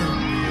the Word.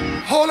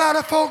 A whole lot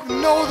of folk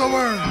know the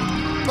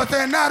Word, but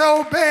they're not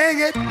obeying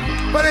it.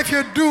 But if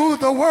you do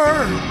the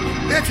Word,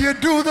 if you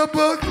do the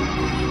book,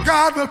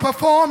 God will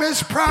perform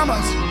His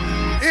promise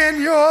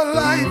in your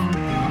life.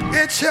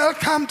 It shall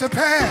come to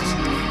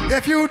pass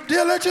if you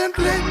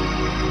diligently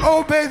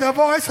obey the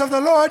voice of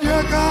the Lord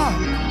your God.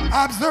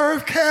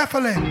 Observe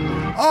carefully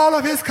all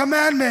of His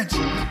commandments.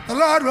 The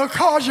Lord will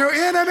cause your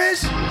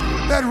enemies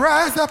that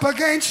rise up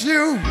against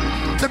you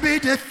to be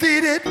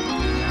defeated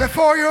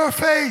before your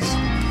face.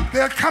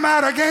 They'll come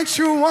out against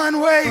you one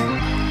way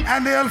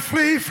and they'll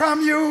flee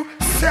from you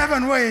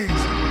 7 ways.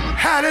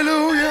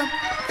 Hallelujah.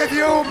 If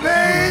you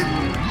obey,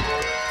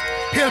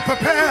 He'll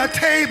prepare a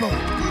table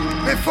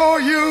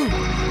before you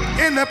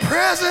in the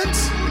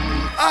presence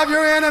of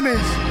your enemies.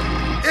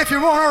 If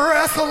you want to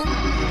wrestle,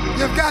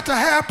 you've got to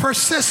have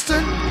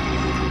persistent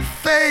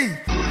faith.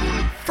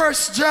 1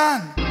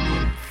 John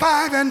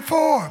 5 and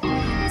 4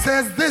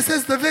 says, this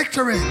is the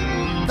victory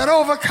that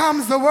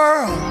overcomes the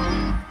world,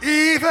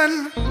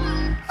 even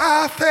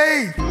our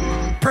faith.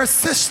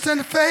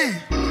 Persistent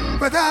faith.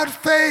 Without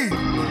faith,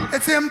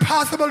 it's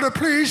impossible to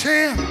please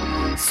Him.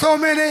 So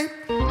many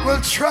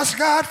will trust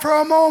God for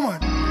a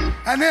moment,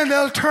 and then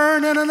they'll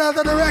turn in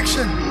another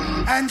direction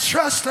and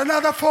trust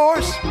another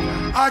force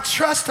or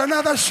trust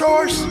another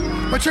source.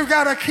 But you've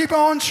got to keep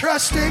on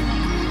trusting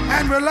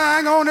and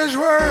relying on His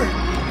Word.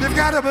 You've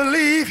got to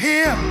believe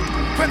Him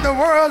when the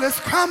world is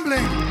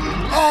crumbling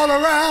all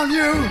around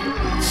you.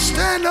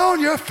 Stand on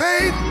your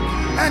faith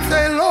and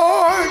say,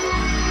 Lord,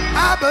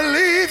 I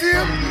believe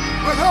You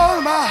with all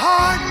my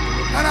heart,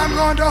 and I'm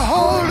going to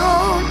hold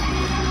on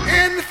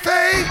in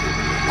faith.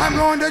 I'm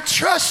going to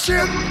trust You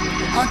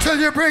until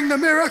You bring the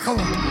miracle.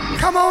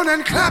 Come on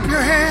and clap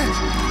your hands.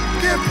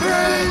 Give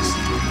praise.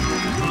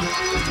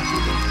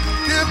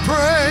 Give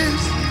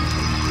praise.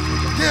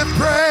 Give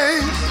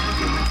praise.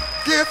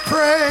 Give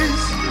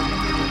praise.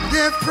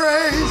 Give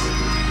praise.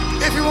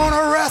 If you want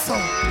to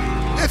wrestle,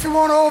 if you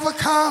want to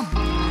overcome,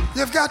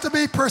 you've got to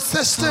be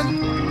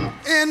persistent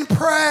in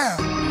prayer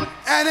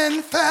and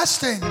in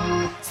fasting.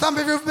 Some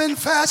of you have been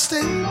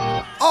fasting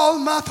all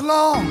month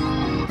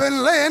long,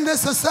 been laying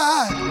this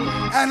aside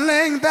and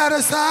laying that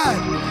aside.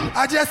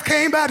 I just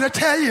came by to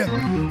tell you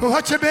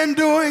what you've been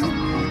doing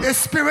is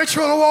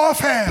spiritual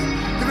warfare.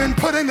 You've been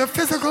putting the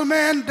physical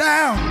man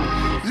down,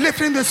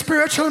 lifting the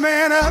spiritual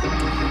man up,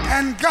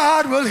 and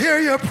God will hear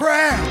your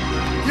prayer.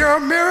 Your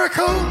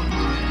miracle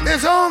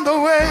is on the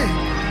way.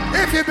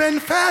 If you've been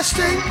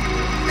fasting,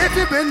 if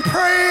you've been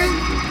praying,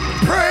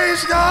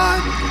 praise God,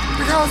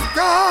 because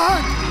God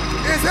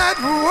is at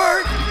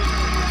work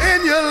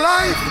in your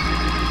life.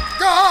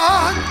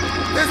 God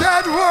is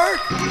at work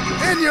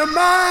in your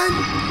mind,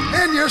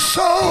 in your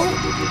soul.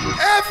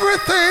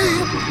 Everything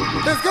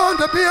is going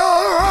to be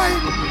all right.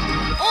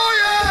 Oh,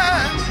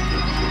 yes.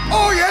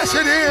 Oh, yes,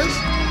 it is.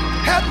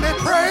 Help me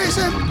praise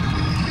Him.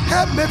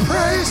 Help me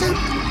praise Him.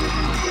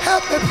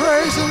 Help me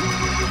praise Him.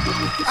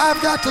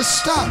 I've got to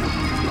stop.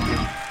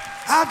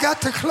 I've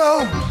got to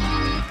close.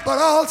 But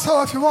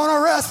also, if you want to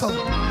wrestle,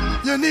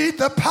 you need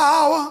the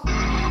power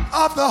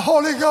of the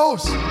Holy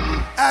Ghost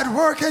at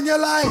work in your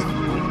life.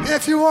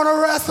 If you want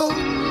to wrestle,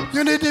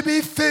 you need to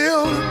be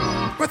filled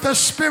with the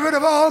Spirit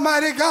of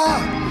Almighty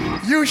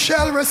God. You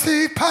shall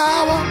receive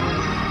power.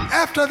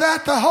 After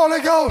that, the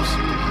Holy Ghost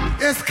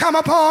is come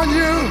upon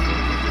you,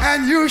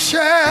 and you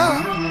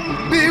shall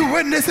be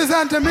witnesses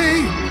unto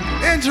me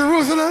in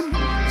Jerusalem,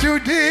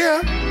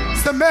 Judea,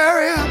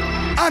 Samaria,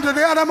 unto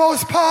the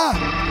uttermost part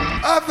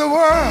of the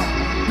world.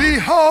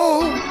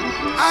 Behold,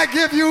 I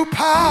give you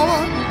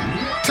power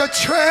to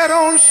tread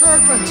on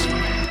serpents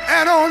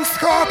and on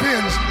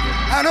scorpions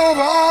and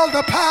over all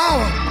the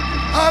power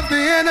of the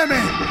enemy,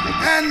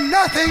 and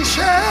nothing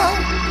shall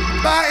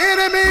by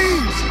any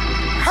means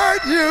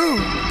hurt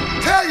you.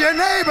 Tell your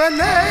neighbor,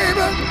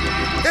 neighbor,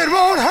 it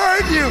won't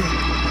hurt you.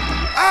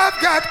 I've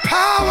got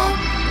power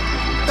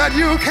that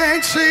you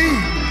can't see.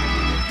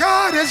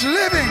 God is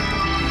living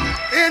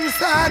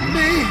inside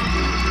me.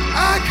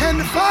 I can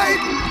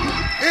fight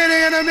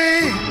any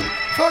enemy,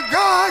 for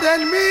God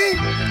and me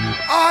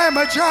are a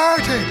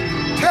majority.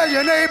 Tell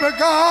your neighbor,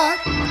 God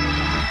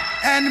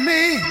and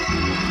me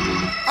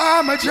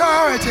are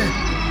majority.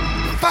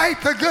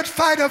 Fight the good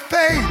fight of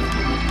faith.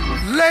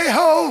 Lay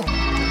hold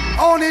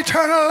on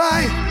eternal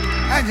life.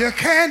 And you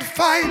can't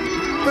fight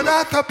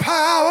without the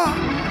power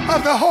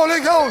of the Holy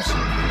Ghost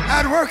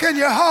at work in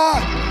your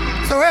heart.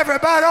 So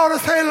everybody ought to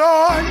say,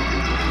 Lord,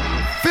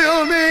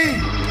 fill me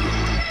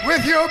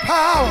with your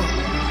power.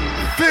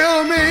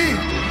 Fill me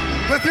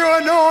with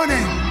your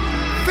anointing.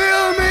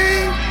 Fill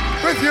me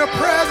with your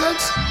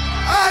presence.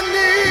 I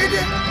need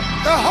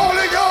the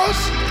Holy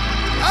Ghost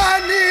I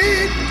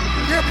need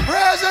your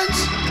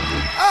presence.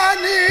 I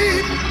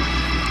need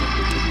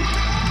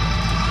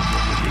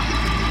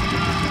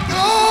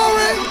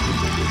glory,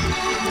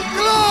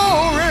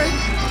 glory.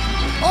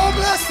 Oh,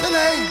 bless the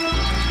name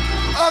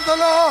of the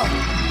Lord.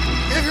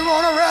 If you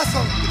want to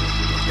wrestle,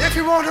 if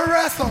you want to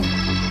wrestle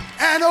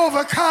and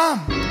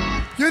overcome,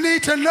 you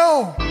need to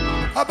know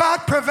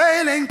about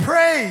prevailing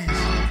praise.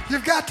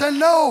 You've got to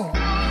know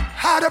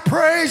how to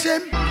praise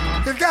him.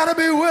 You've got to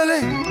be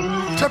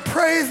willing to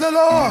praise the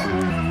Lord.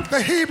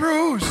 The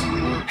Hebrews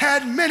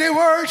had many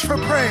words for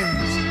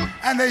praise,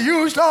 and they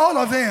used all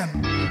of them.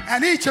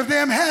 And each of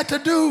them had to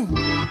do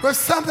with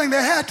something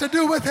that had to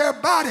do with their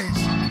bodies,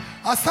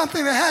 or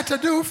something that had to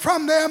do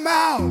from their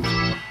mouth,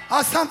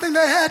 or something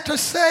they had to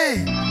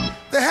say.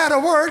 They had a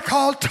word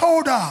called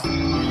Todah.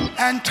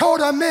 And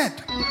Todah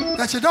meant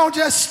that you don't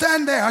just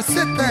stand there or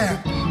sit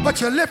there, but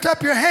you lift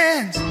up your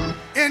hands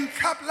in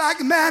cup-like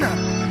manner,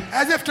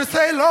 as if to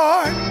say,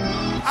 Lord,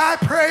 I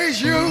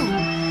praise you,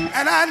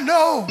 and I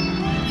know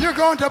you're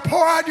going to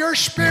pour out your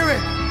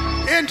spirit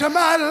into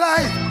my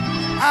life.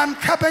 I'm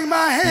cupping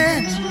my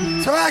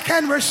hands so I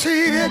can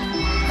receive it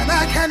and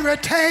I can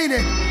retain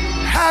it.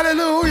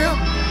 Hallelujah.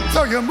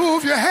 So you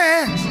move your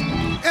hands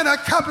in a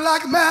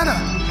cup-like manner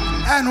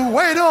and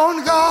wait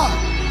on God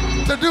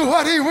to do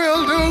what he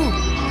will do,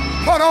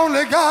 what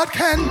only God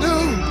can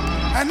do.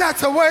 And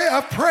that's a way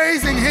of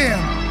praising him.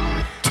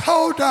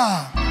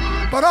 Todah.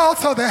 But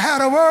also they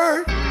had a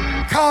word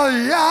called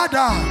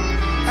Yada.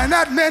 And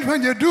that meant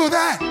when you do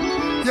that,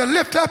 you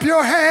lift up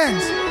your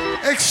hands,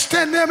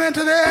 extend them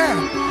into the air.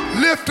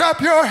 Lift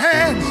up your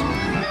hands,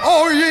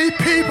 O ye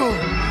people,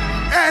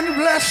 and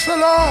bless the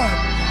Lord.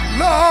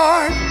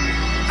 Lord,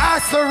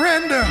 I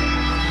surrender.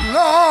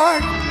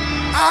 Lord,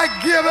 I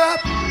give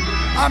up.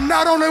 I'm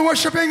not only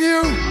worshiping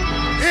you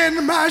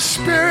in my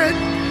spirit,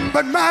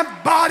 but my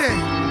body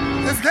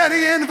is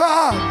getting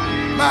involved.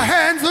 My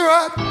hands are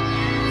up.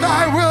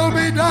 Thy will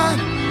be done.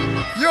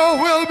 Your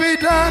will be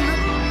done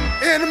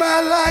in my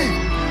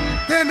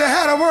life. Then they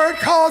had a word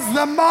called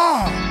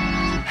Zamar.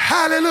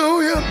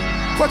 Hallelujah.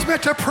 What's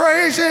meant to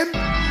praise him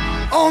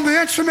on the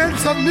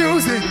instruments of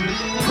music.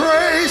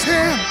 Praise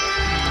him.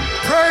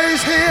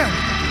 Praise him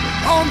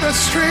on the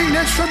stringed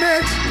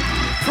instruments.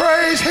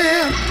 Praise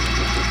him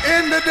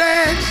in the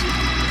dance.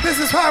 This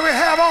is why we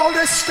have all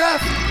this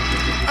stuff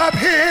up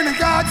here in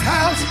God's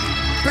house.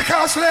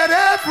 Because let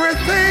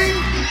everything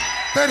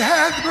that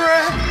hath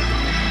breath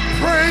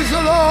praise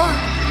the Lord.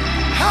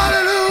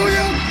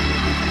 Hallelujah.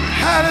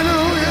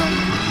 Hallelujah.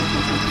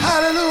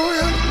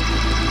 Hallelujah.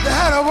 They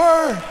had a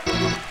word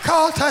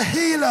called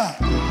Tehillah,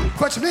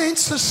 which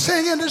means to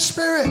sing in the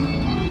spirit,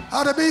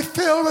 or to be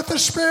filled with the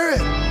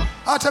spirit,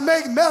 or to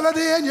make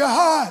melody in your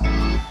heart.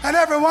 And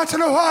every once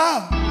in a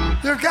while,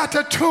 you've got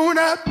to tune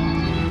up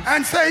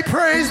and say,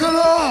 praise the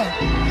Lord.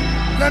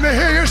 Let me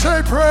hear you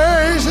say,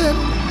 praise him.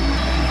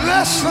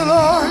 Bless the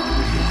Lord,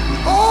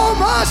 oh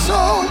my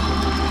soul,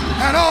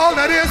 and all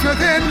that is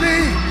within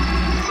me.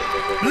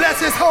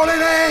 Bless his holy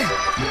name.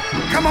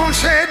 Come on,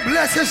 say it,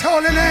 bless his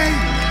holy name.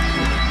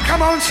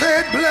 Come on, say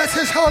it, bless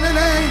his holy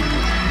name.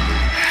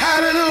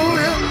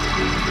 Hallelujah.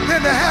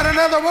 Then they had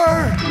another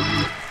word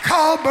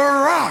called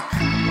Barak.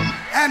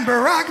 And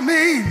Barak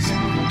means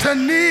to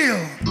kneel,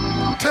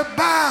 to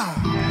bow,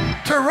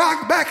 to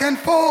rock back and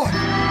forth,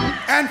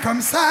 and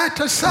from side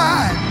to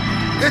side.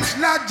 It's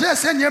not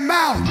just in your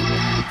mouth.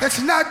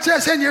 It's not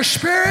just in your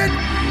spirit,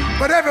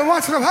 but every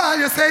once in a while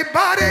you say,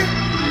 body,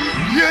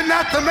 you're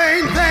not the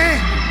main thing.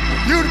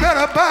 You'd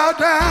better bow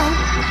down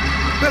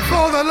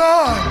before the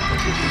Lord.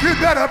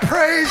 You'd better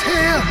praise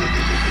him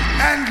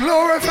and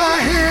glorify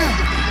him.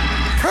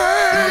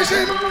 Praise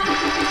him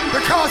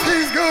because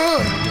he's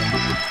good.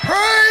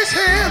 Praise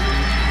him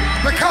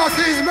because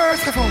he's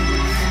merciful.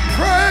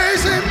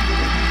 Praise him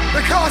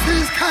because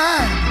he's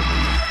kind.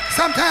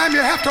 Sometimes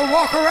you have to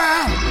walk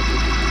around.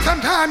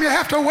 Sometimes you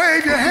have to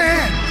wave your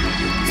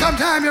hand.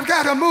 Sometimes you've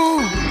got to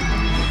move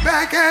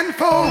back and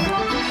forth.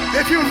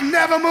 If you've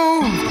never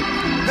moved,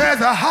 there's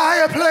a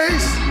higher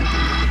place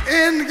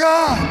in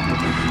God,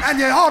 and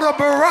you ought to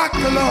barack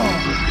the Lord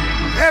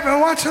every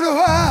once in a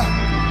while.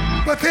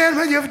 But then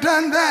when you've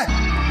done that,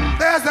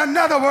 there's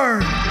another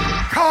word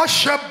called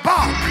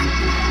Shabbat,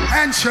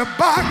 and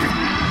Shabbat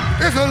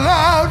is a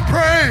loud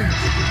praise.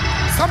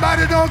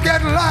 Somebody don't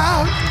get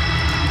loud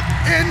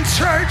in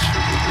church.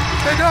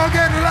 They don't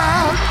get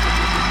loud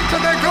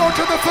till they go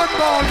to the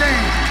football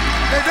game.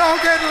 They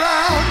don't get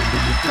loud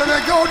till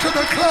they go to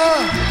the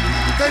club.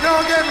 They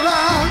don't get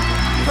loud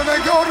till they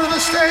go to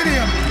the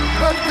stadium.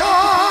 But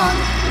God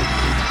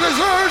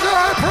deserves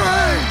our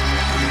praise.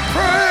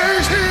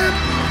 Praise him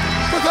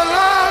with a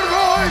loud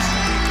voice.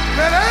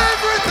 Let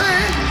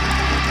everything,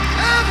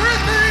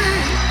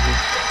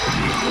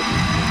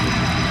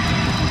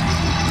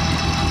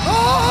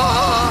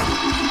 Lord,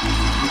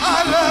 I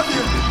love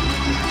you.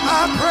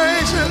 I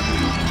praise you.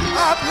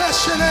 I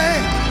bless your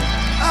name.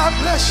 I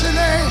bless your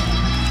name.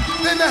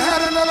 Then they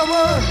had another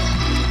word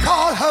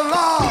called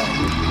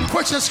halal,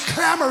 which is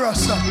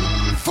clamorous,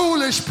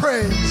 foolish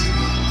praise,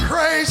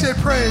 crazy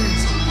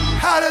praise.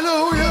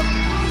 Hallelujah.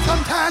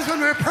 Sometimes when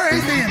we're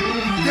praising him,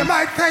 you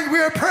might think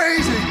we're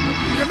crazy.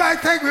 You might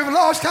think we've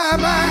lost our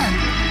mind.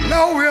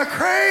 No, we're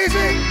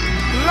crazy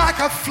like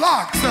a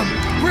flock.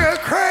 We're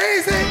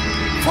crazy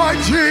for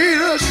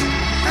Jesus.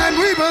 And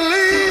we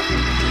believe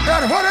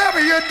that whatever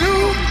you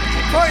do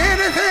for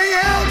anything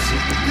else,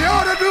 you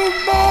ought to do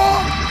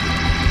more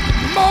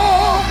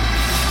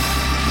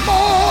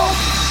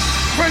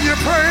when you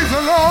praise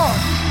the Lord.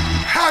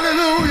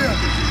 Hallelujah.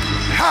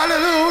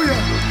 Hallelujah.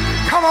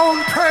 Come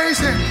on, praise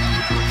him.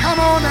 Come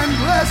on and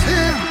bless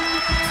him.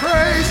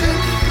 Praise him.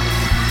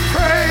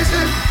 Praise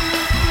him.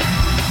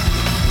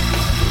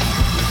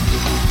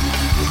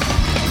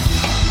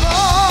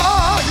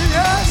 Oh,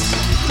 yes.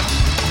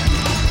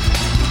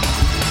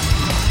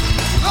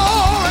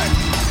 Glory.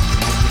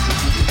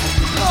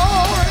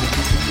 Glory.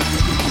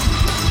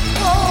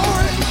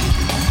 Glory.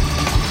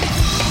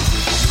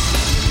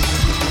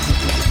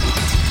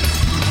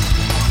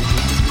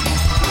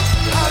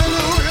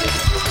 Hallelujah.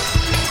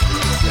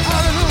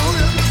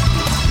 Hallelujah.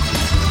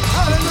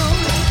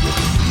 Hallelujah.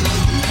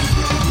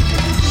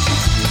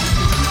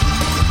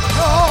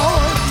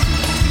 Lord.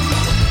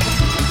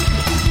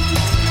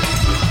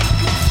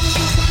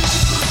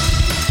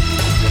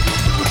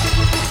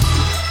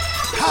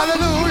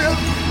 Hallelujah.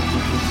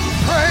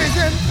 Praise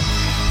him.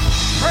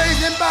 Praise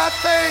him by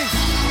faith.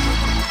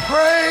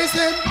 Praise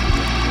him.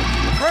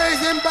 Praise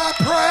him by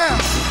prayer.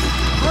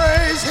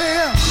 Praise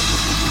him.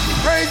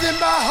 Praise him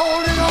by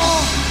holding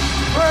on.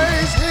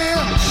 Praise him.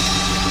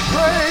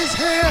 Praise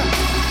him.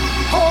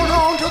 Hold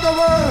on to the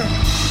word.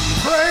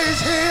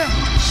 Praise him.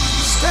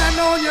 Stand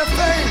on your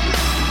faith.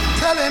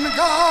 Tell him,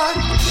 God,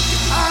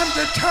 I'm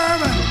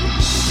determined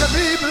to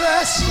be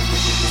blessed.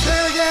 Say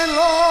it again,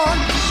 Lord,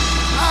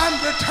 I'm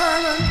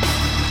determined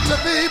to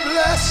be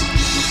blessed.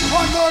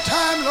 One more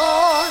time,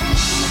 Lord,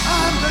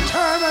 I'm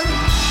determined.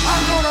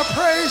 I'm going to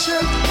praise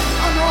you.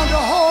 I'm going to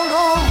hold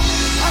on.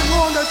 I'm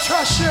going to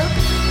trust you.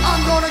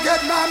 I'm going to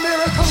get my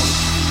miracle.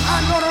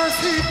 I'm going to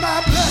receive my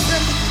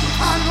blessing.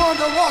 I'm going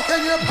to walk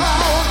in your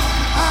power.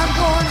 I'm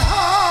going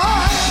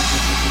higher,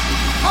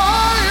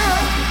 higher,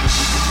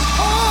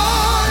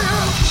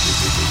 higher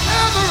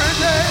every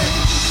day.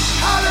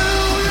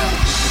 Hallelujah,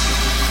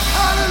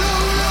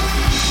 hallelujah,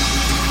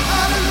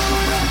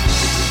 hallelujah.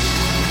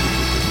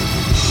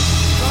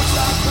 Don't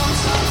stop, don't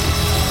stop.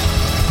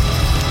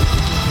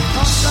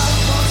 Don't stop,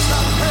 don't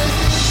stop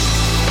praising.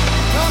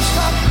 Don't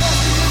stop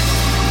blessing.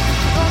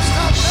 Don't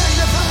stop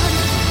magnifying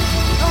it.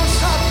 Don't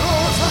stop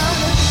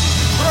glorifying it.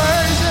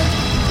 Praise it.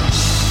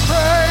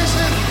 Praise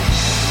it.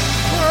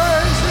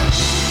 Praise it.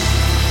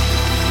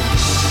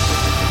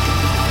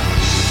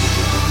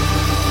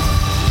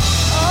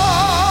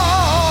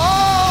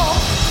 Oh,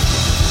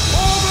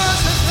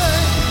 bless his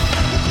name.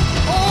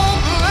 Oh,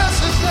 bless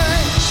his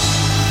name.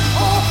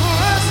 Oh,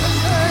 bless his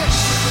name.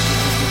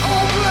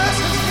 Oh, bless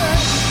his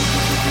name.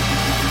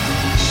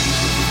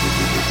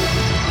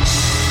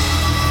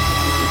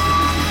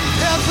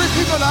 Tell three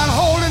people I'm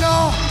holding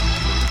on.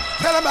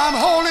 Tell them I'm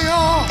holding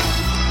on.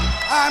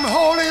 I'm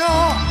holding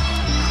on.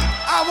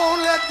 I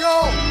won't let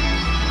go.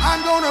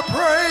 I'm going to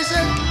praise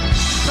him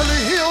till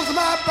he heals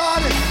my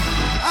body.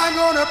 I'm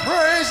going to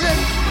praise him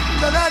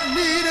till that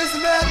need is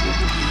met.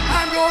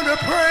 I'm going to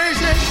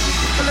praise him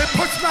till he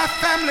puts my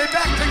family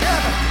back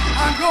together.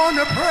 I'm going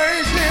to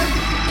praise him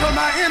till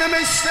my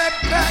enemies step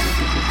back.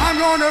 I'm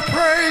going to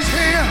praise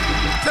him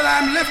till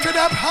I'm lifted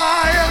up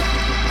higher.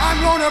 I'm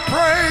going to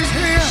praise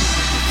him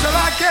till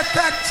I get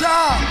that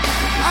job.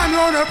 I'm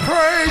going to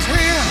praise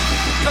him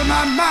till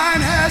my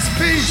mind has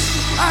peace.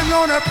 I'm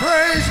going to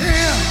praise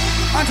him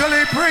until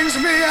he brings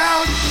me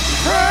out.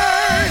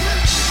 Praise him.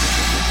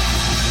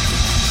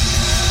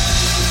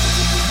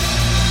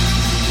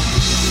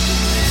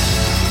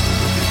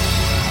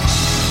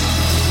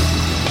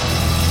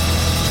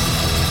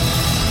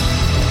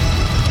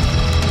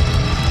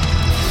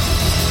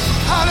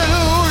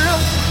 Hallelujah.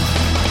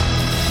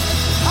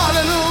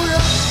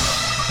 Hallelujah.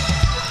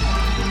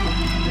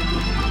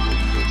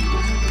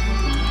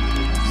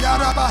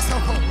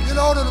 Yarabasoko,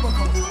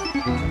 Yelodaboko,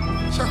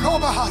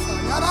 Shakobahasa,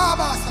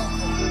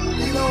 Yarabasoko,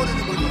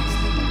 Yelodaboko.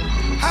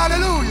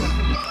 Hallelujah.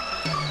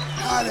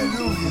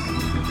 Hallelujah.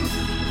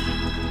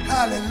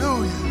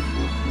 Hallelujah.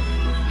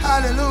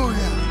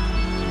 Hallelujah.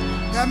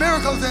 There are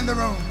miracles in the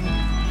room.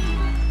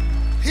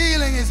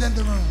 Healing is in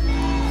the room.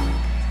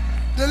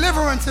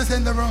 Deliverance is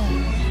in the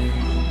room.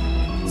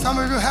 Some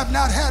of you have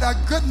not had a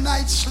good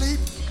night's sleep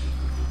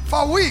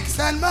for weeks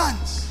and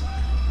months.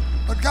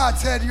 But God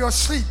said your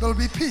sleep will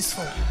be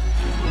peaceful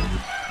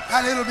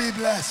and it'll be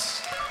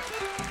blessed.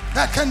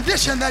 That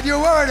condition that you're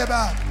worried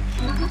about,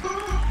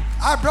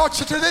 I brought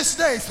you to this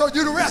day so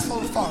you'd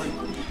wrestle for it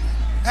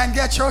and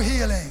get your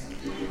healing.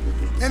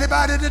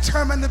 Anybody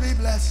determined to be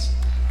blessed?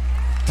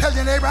 Tell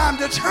your neighbor, I'm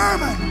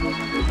determined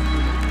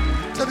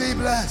to be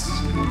blessed.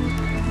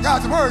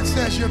 God's word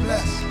says you're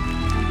blessed.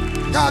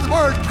 God's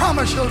word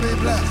promises you'll be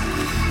blessed.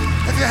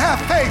 If you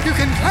have faith, you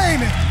can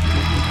claim it.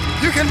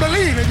 You can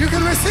believe it. You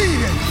can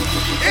receive it.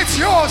 It's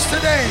yours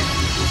today.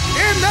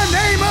 In the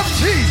name of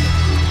Jesus.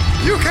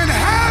 You can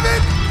have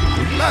it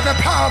by the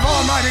power of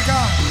Almighty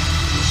God.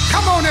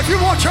 Come on, if you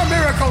want your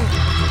miracle,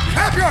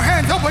 clap your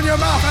hands, open your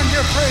mouth, and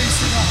give praise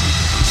to God.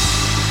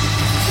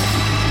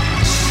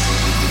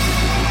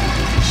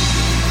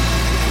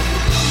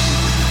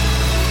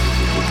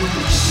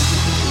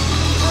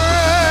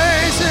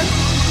 Praise Him.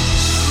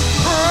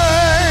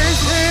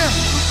 Praise Him.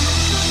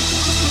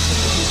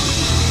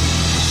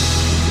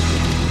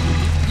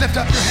 Lift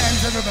up your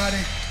hands,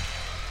 everybody.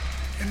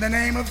 In the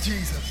name of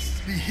Jesus,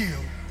 be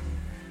healed.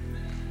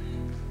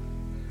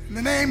 In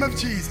the name of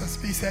Jesus,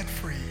 be set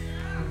free.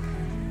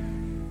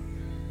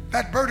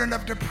 That burden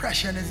of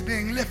depression is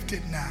being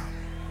lifted now.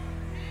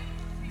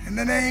 In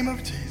the name of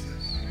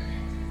Jesus.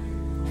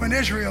 When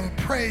Israel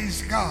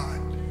praised God,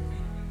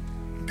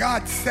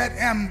 God set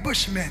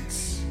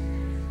ambushments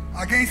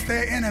against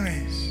their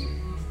enemies.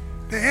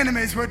 The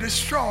enemies were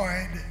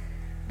destroyed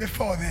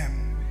before them.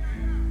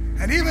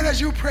 And even as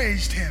you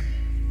praised Him,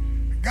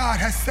 God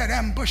has set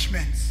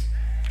ambushments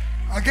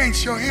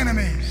against your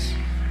enemies.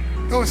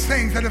 Those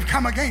things that have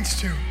come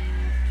against you,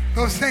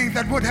 those things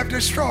that would have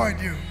destroyed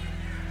you,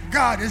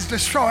 God is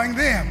destroying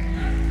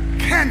them.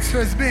 Cancer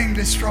is being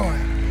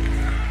destroyed.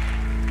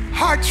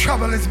 Heart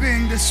trouble is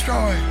being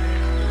destroyed.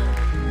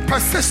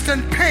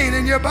 Persistent pain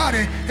in your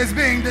body is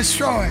being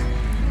destroyed.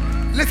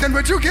 Listen,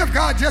 would you give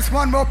God just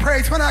one more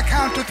praise? When I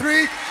count to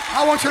 3,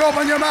 I want you to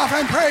open your mouth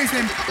and praise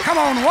Him. Come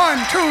on, 1,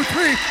 2,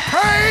 3,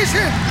 praise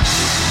Him.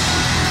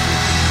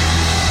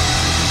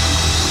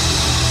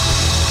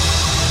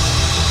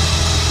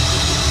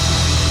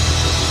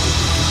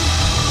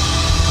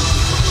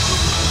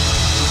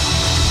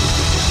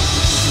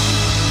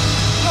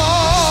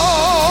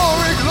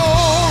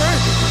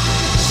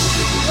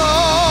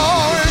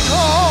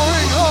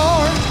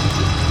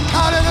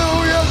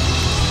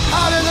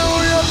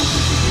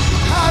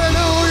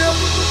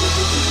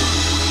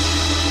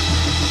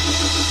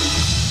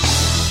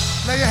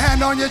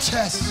 On your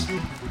chest.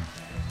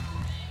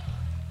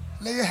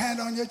 Lay your hand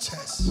on your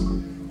chest.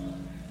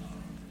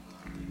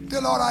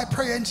 Dear Lord, I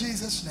pray in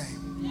Jesus'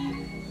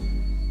 name,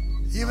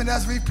 even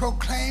as we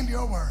proclaim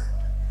your word,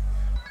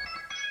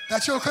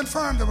 that you'll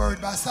confirm the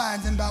word by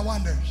signs and by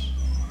wonders.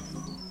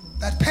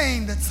 That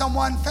pain that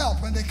someone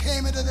felt when they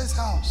came into this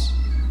house,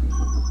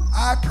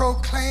 I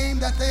proclaim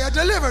that they are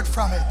delivered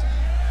from it.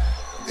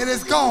 It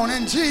is gone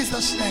in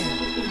Jesus'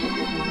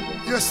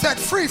 name. You're set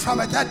free from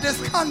it, that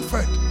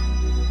discomfort,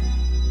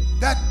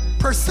 that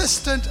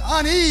persistent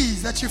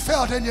unease that you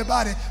felt in your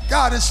body.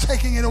 God is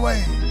taking it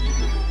away.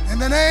 In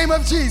the name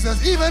of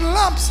Jesus, even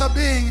lumps are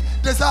being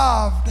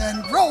dissolved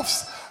and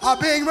growths are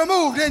being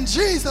removed in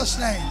Jesus'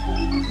 name.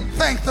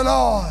 Thank the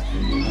Lord.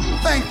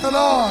 Thank the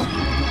Lord.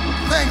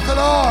 Thank the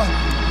Lord.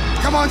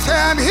 Come on, say,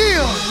 I'm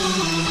healed.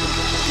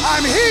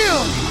 I'm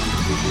healed.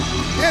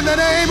 In the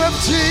name of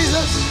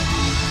Jesus.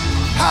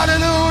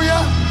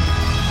 Hallelujah.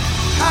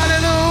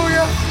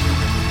 Hallelujah.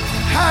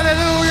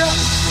 Hallelujah.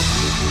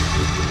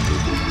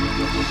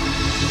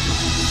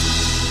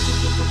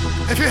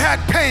 If you had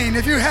pain,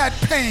 if you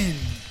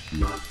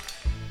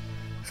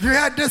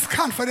had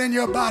discomfort in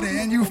your body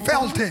and you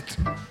felt it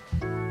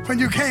when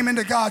you came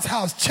into God's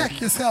house, check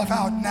yourself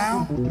out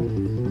now.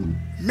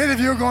 Many of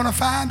you are going to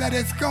find that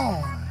it's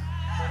gone.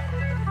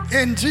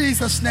 In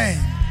Jesus' name,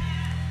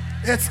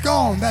 it's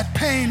gone. That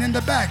pain in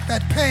the back,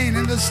 that pain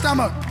in the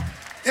stomach,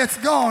 it's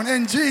gone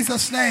in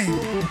Jesus' name.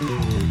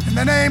 In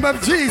the name of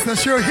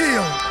Jesus, you're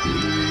healed.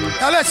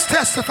 Now let's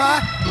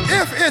testify.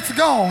 If it's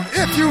gone,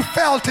 if you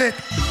felt it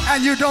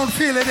and you don't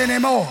feel it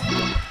anymore,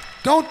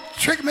 don't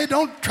trick me,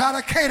 don't try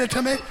to cater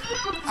to me.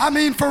 I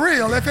mean for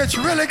real, if it's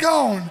really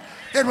gone,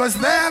 it was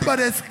there but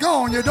it's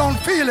gone, you don't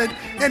feel it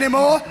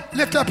anymore,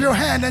 lift up your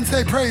hand and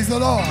say, praise the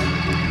Lord.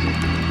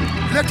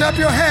 Lift up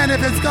your hand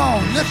if it's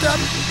gone. Lift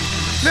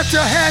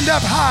your hand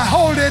up high,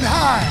 hold it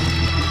high.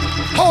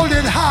 Hold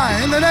it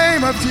high in the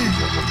name of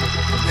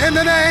Jesus. In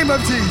the name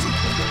of Jesus.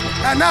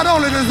 And not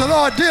only does the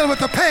Lord deal with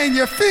the pain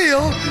you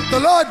feel, the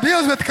Lord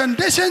deals with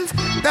conditions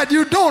that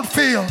you don't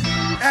feel.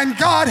 And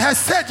God has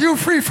set you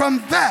free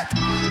from that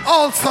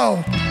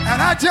also.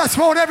 And I just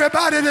want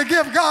everybody to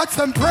give God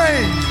some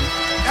praise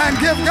and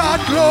give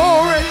God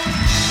glory.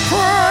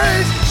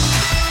 Praise.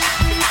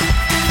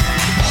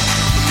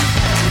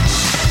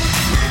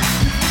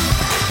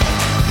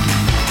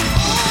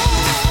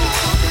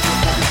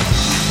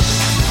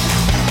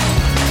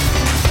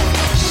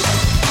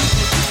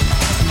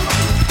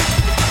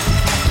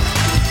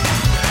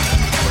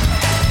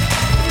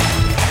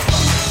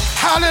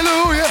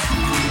 Hallelujah.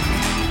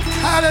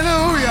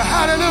 Hallelujah.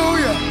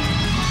 Hallelujah.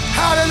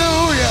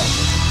 Hallelujah.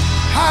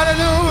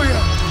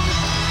 Hallelujah.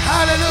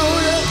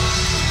 Hallelujah.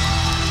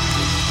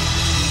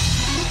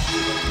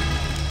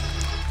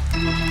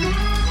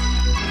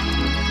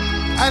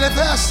 And if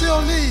there are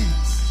still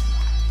needs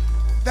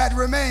that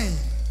remain,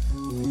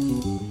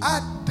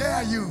 I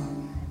dare you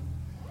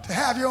to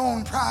have your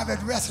own private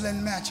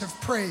wrestling match of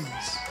praise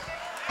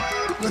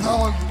with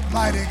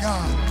Almighty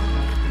God.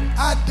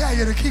 I dare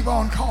you to keep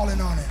on calling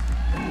on it.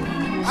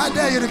 I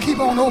dare you to keep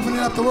on opening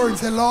up the word and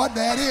say, Lord,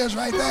 there it is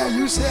right there.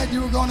 You said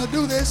you were going to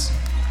do this.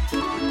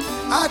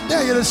 I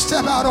dare you to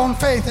step out on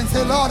faith and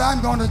say, Lord,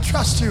 I'm going to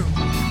trust you.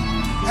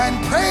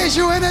 and praise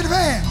you in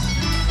advance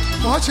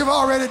for what you've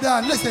already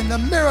done. Listen, the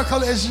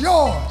miracle is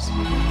yours.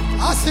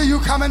 I see you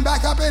coming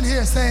back up in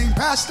here saying,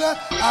 Pastor,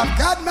 I've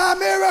got my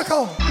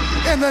miracle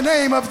in the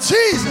name of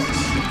Jesus.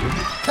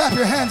 Clap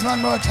your hands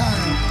one more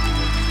time.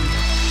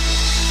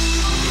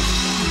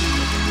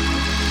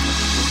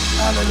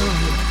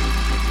 Hallelujah.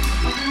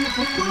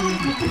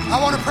 I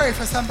want to pray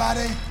for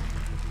somebody.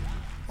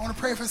 I want to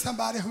pray for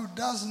somebody who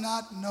does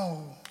not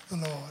know the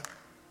Lord.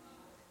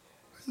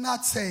 Who's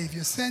not saved.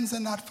 Your sins are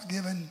not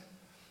forgiven.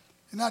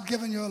 You're not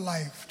giving your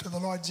life to the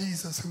Lord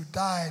Jesus who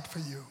died for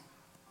you,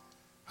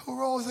 who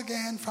rose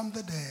again from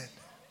the dead.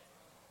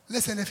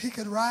 Listen, if he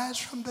could rise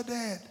from the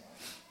dead,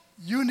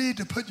 you need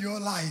to put your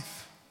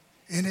life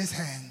in his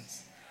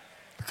hands.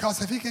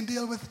 Because if he can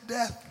deal with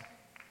death,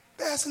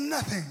 there's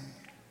nothing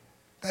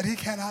that he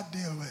cannot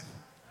deal with.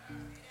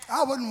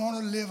 I wouldn't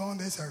want to live on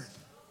this earth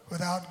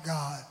without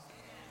God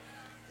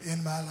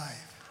in my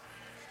life.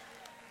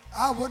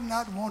 I would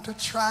not want to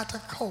try to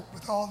cope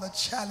with all the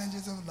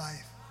challenges of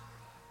life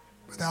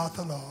without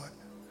the Lord.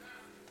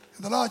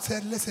 And the Lord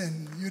said,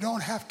 listen, you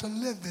don't have to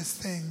live this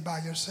thing by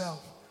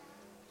yourself.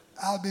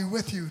 I'll be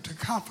with you to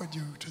comfort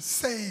you, to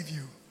save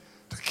you,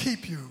 to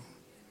keep you,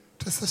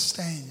 to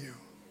sustain you.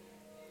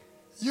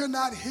 You're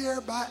not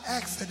here by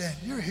accident.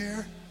 You're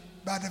here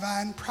by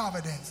divine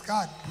providence.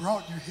 God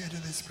brought you here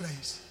to this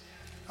place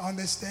on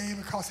this day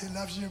because he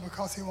loves you,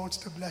 because he wants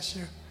to bless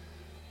you,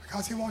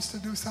 because he wants to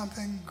do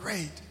something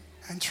great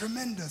and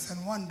tremendous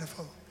and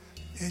wonderful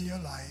in your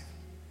life.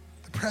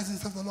 The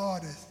presence of the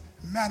Lord is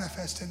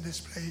manifest in this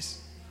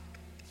place.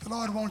 The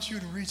Lord wants you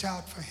to reach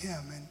out for him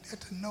and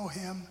get to know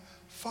him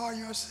for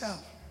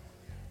yourself.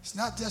 It's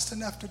not just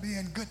enough to be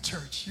in good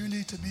church. You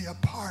need to be a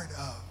part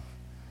of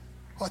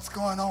what's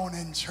going on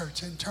in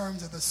church in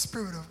terms of the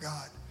Spirit of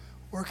God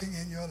working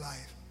in your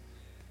life.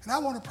 And I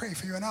want to pray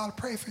for you, and I'll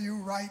pray for you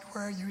right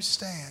where you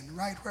stand,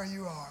 right where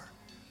you are.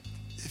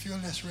 If you'll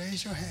just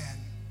raise your hand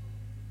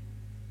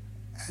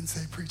and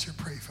say, preacher,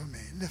 pray for me.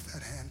 Lift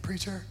that hand.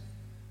 Preacher,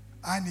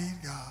 I need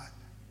God.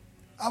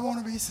 I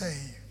want to be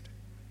saved.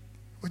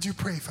 Would you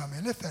pray for me?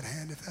 Lift that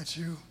hand if that's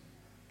you.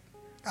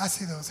 I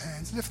see those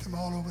hands. Lift them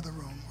all over the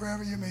room,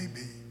 wherever you may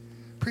be.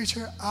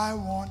 Preacher, I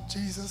want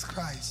Jesus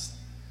Christ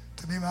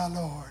to be my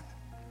Lord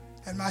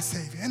and my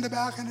Savior. In the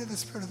balcony, the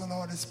Spirit of the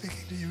Lord is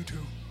speaking to you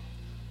too.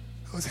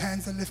 Those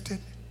hands are lifted.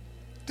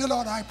 Dear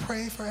Lord, I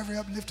pray for every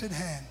uplifted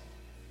hand.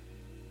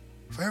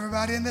 For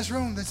everybody in this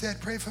room that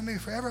said, pray for me.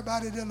 For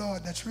everybody, dear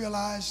Lord, that's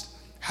realized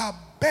how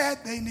bad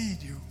they need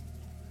you.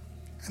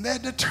 And they're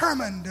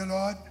determined, dear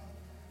Lord,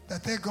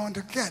 that they're going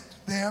to get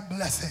their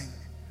blessing.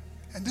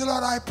 And dear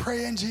Lord, I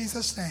pray in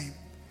Jesus' name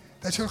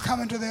that you'll come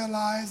into their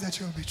lives, that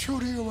you'll be true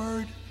to your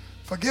word,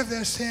 forgive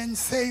their sins,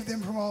 save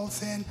them from all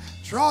sin,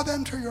 draw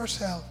them to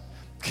yourself,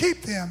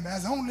 keep them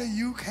as only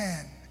you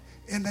can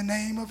in the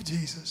name of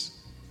Jesus.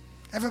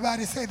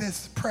 Everybody say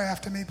this prayer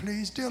after me,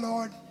 please. Dear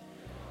Lord,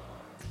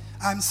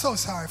 I'm so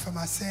sorry for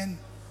my sin.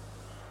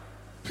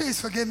 Please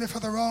forgive me for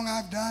the wrong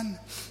I've done,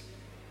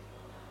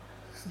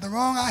 the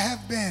wrong I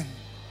have been.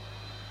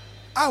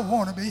 I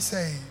want to be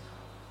saved.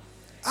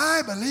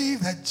 I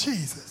believe that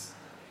Jesus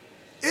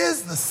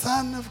is the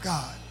Son of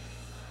God.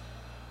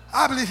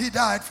 I believe he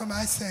died for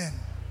my sin.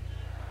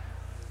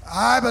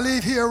 I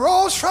believe he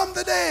arose from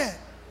the dead.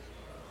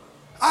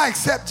 I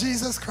accept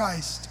Jesus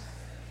Christ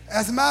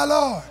as my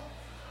Lord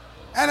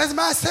and as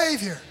my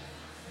Savior.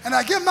 And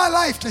I give my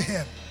life to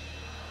him.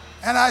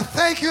 And I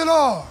thank you,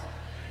 Lord.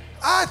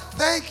 I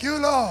thank you,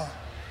 Lord.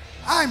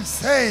 I'm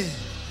saved.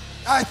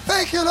 I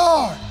thank you,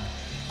 Lord.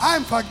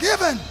 I'm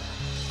forgiven.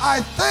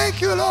 I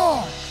thank you,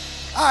 Lord.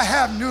 I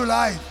have new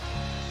life.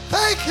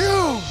 Thank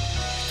you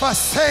for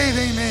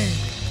saving me.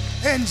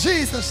 In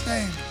Jesus'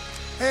 name,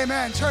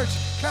 amen. Church,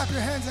 clap your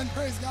hands and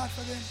praise God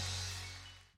for them.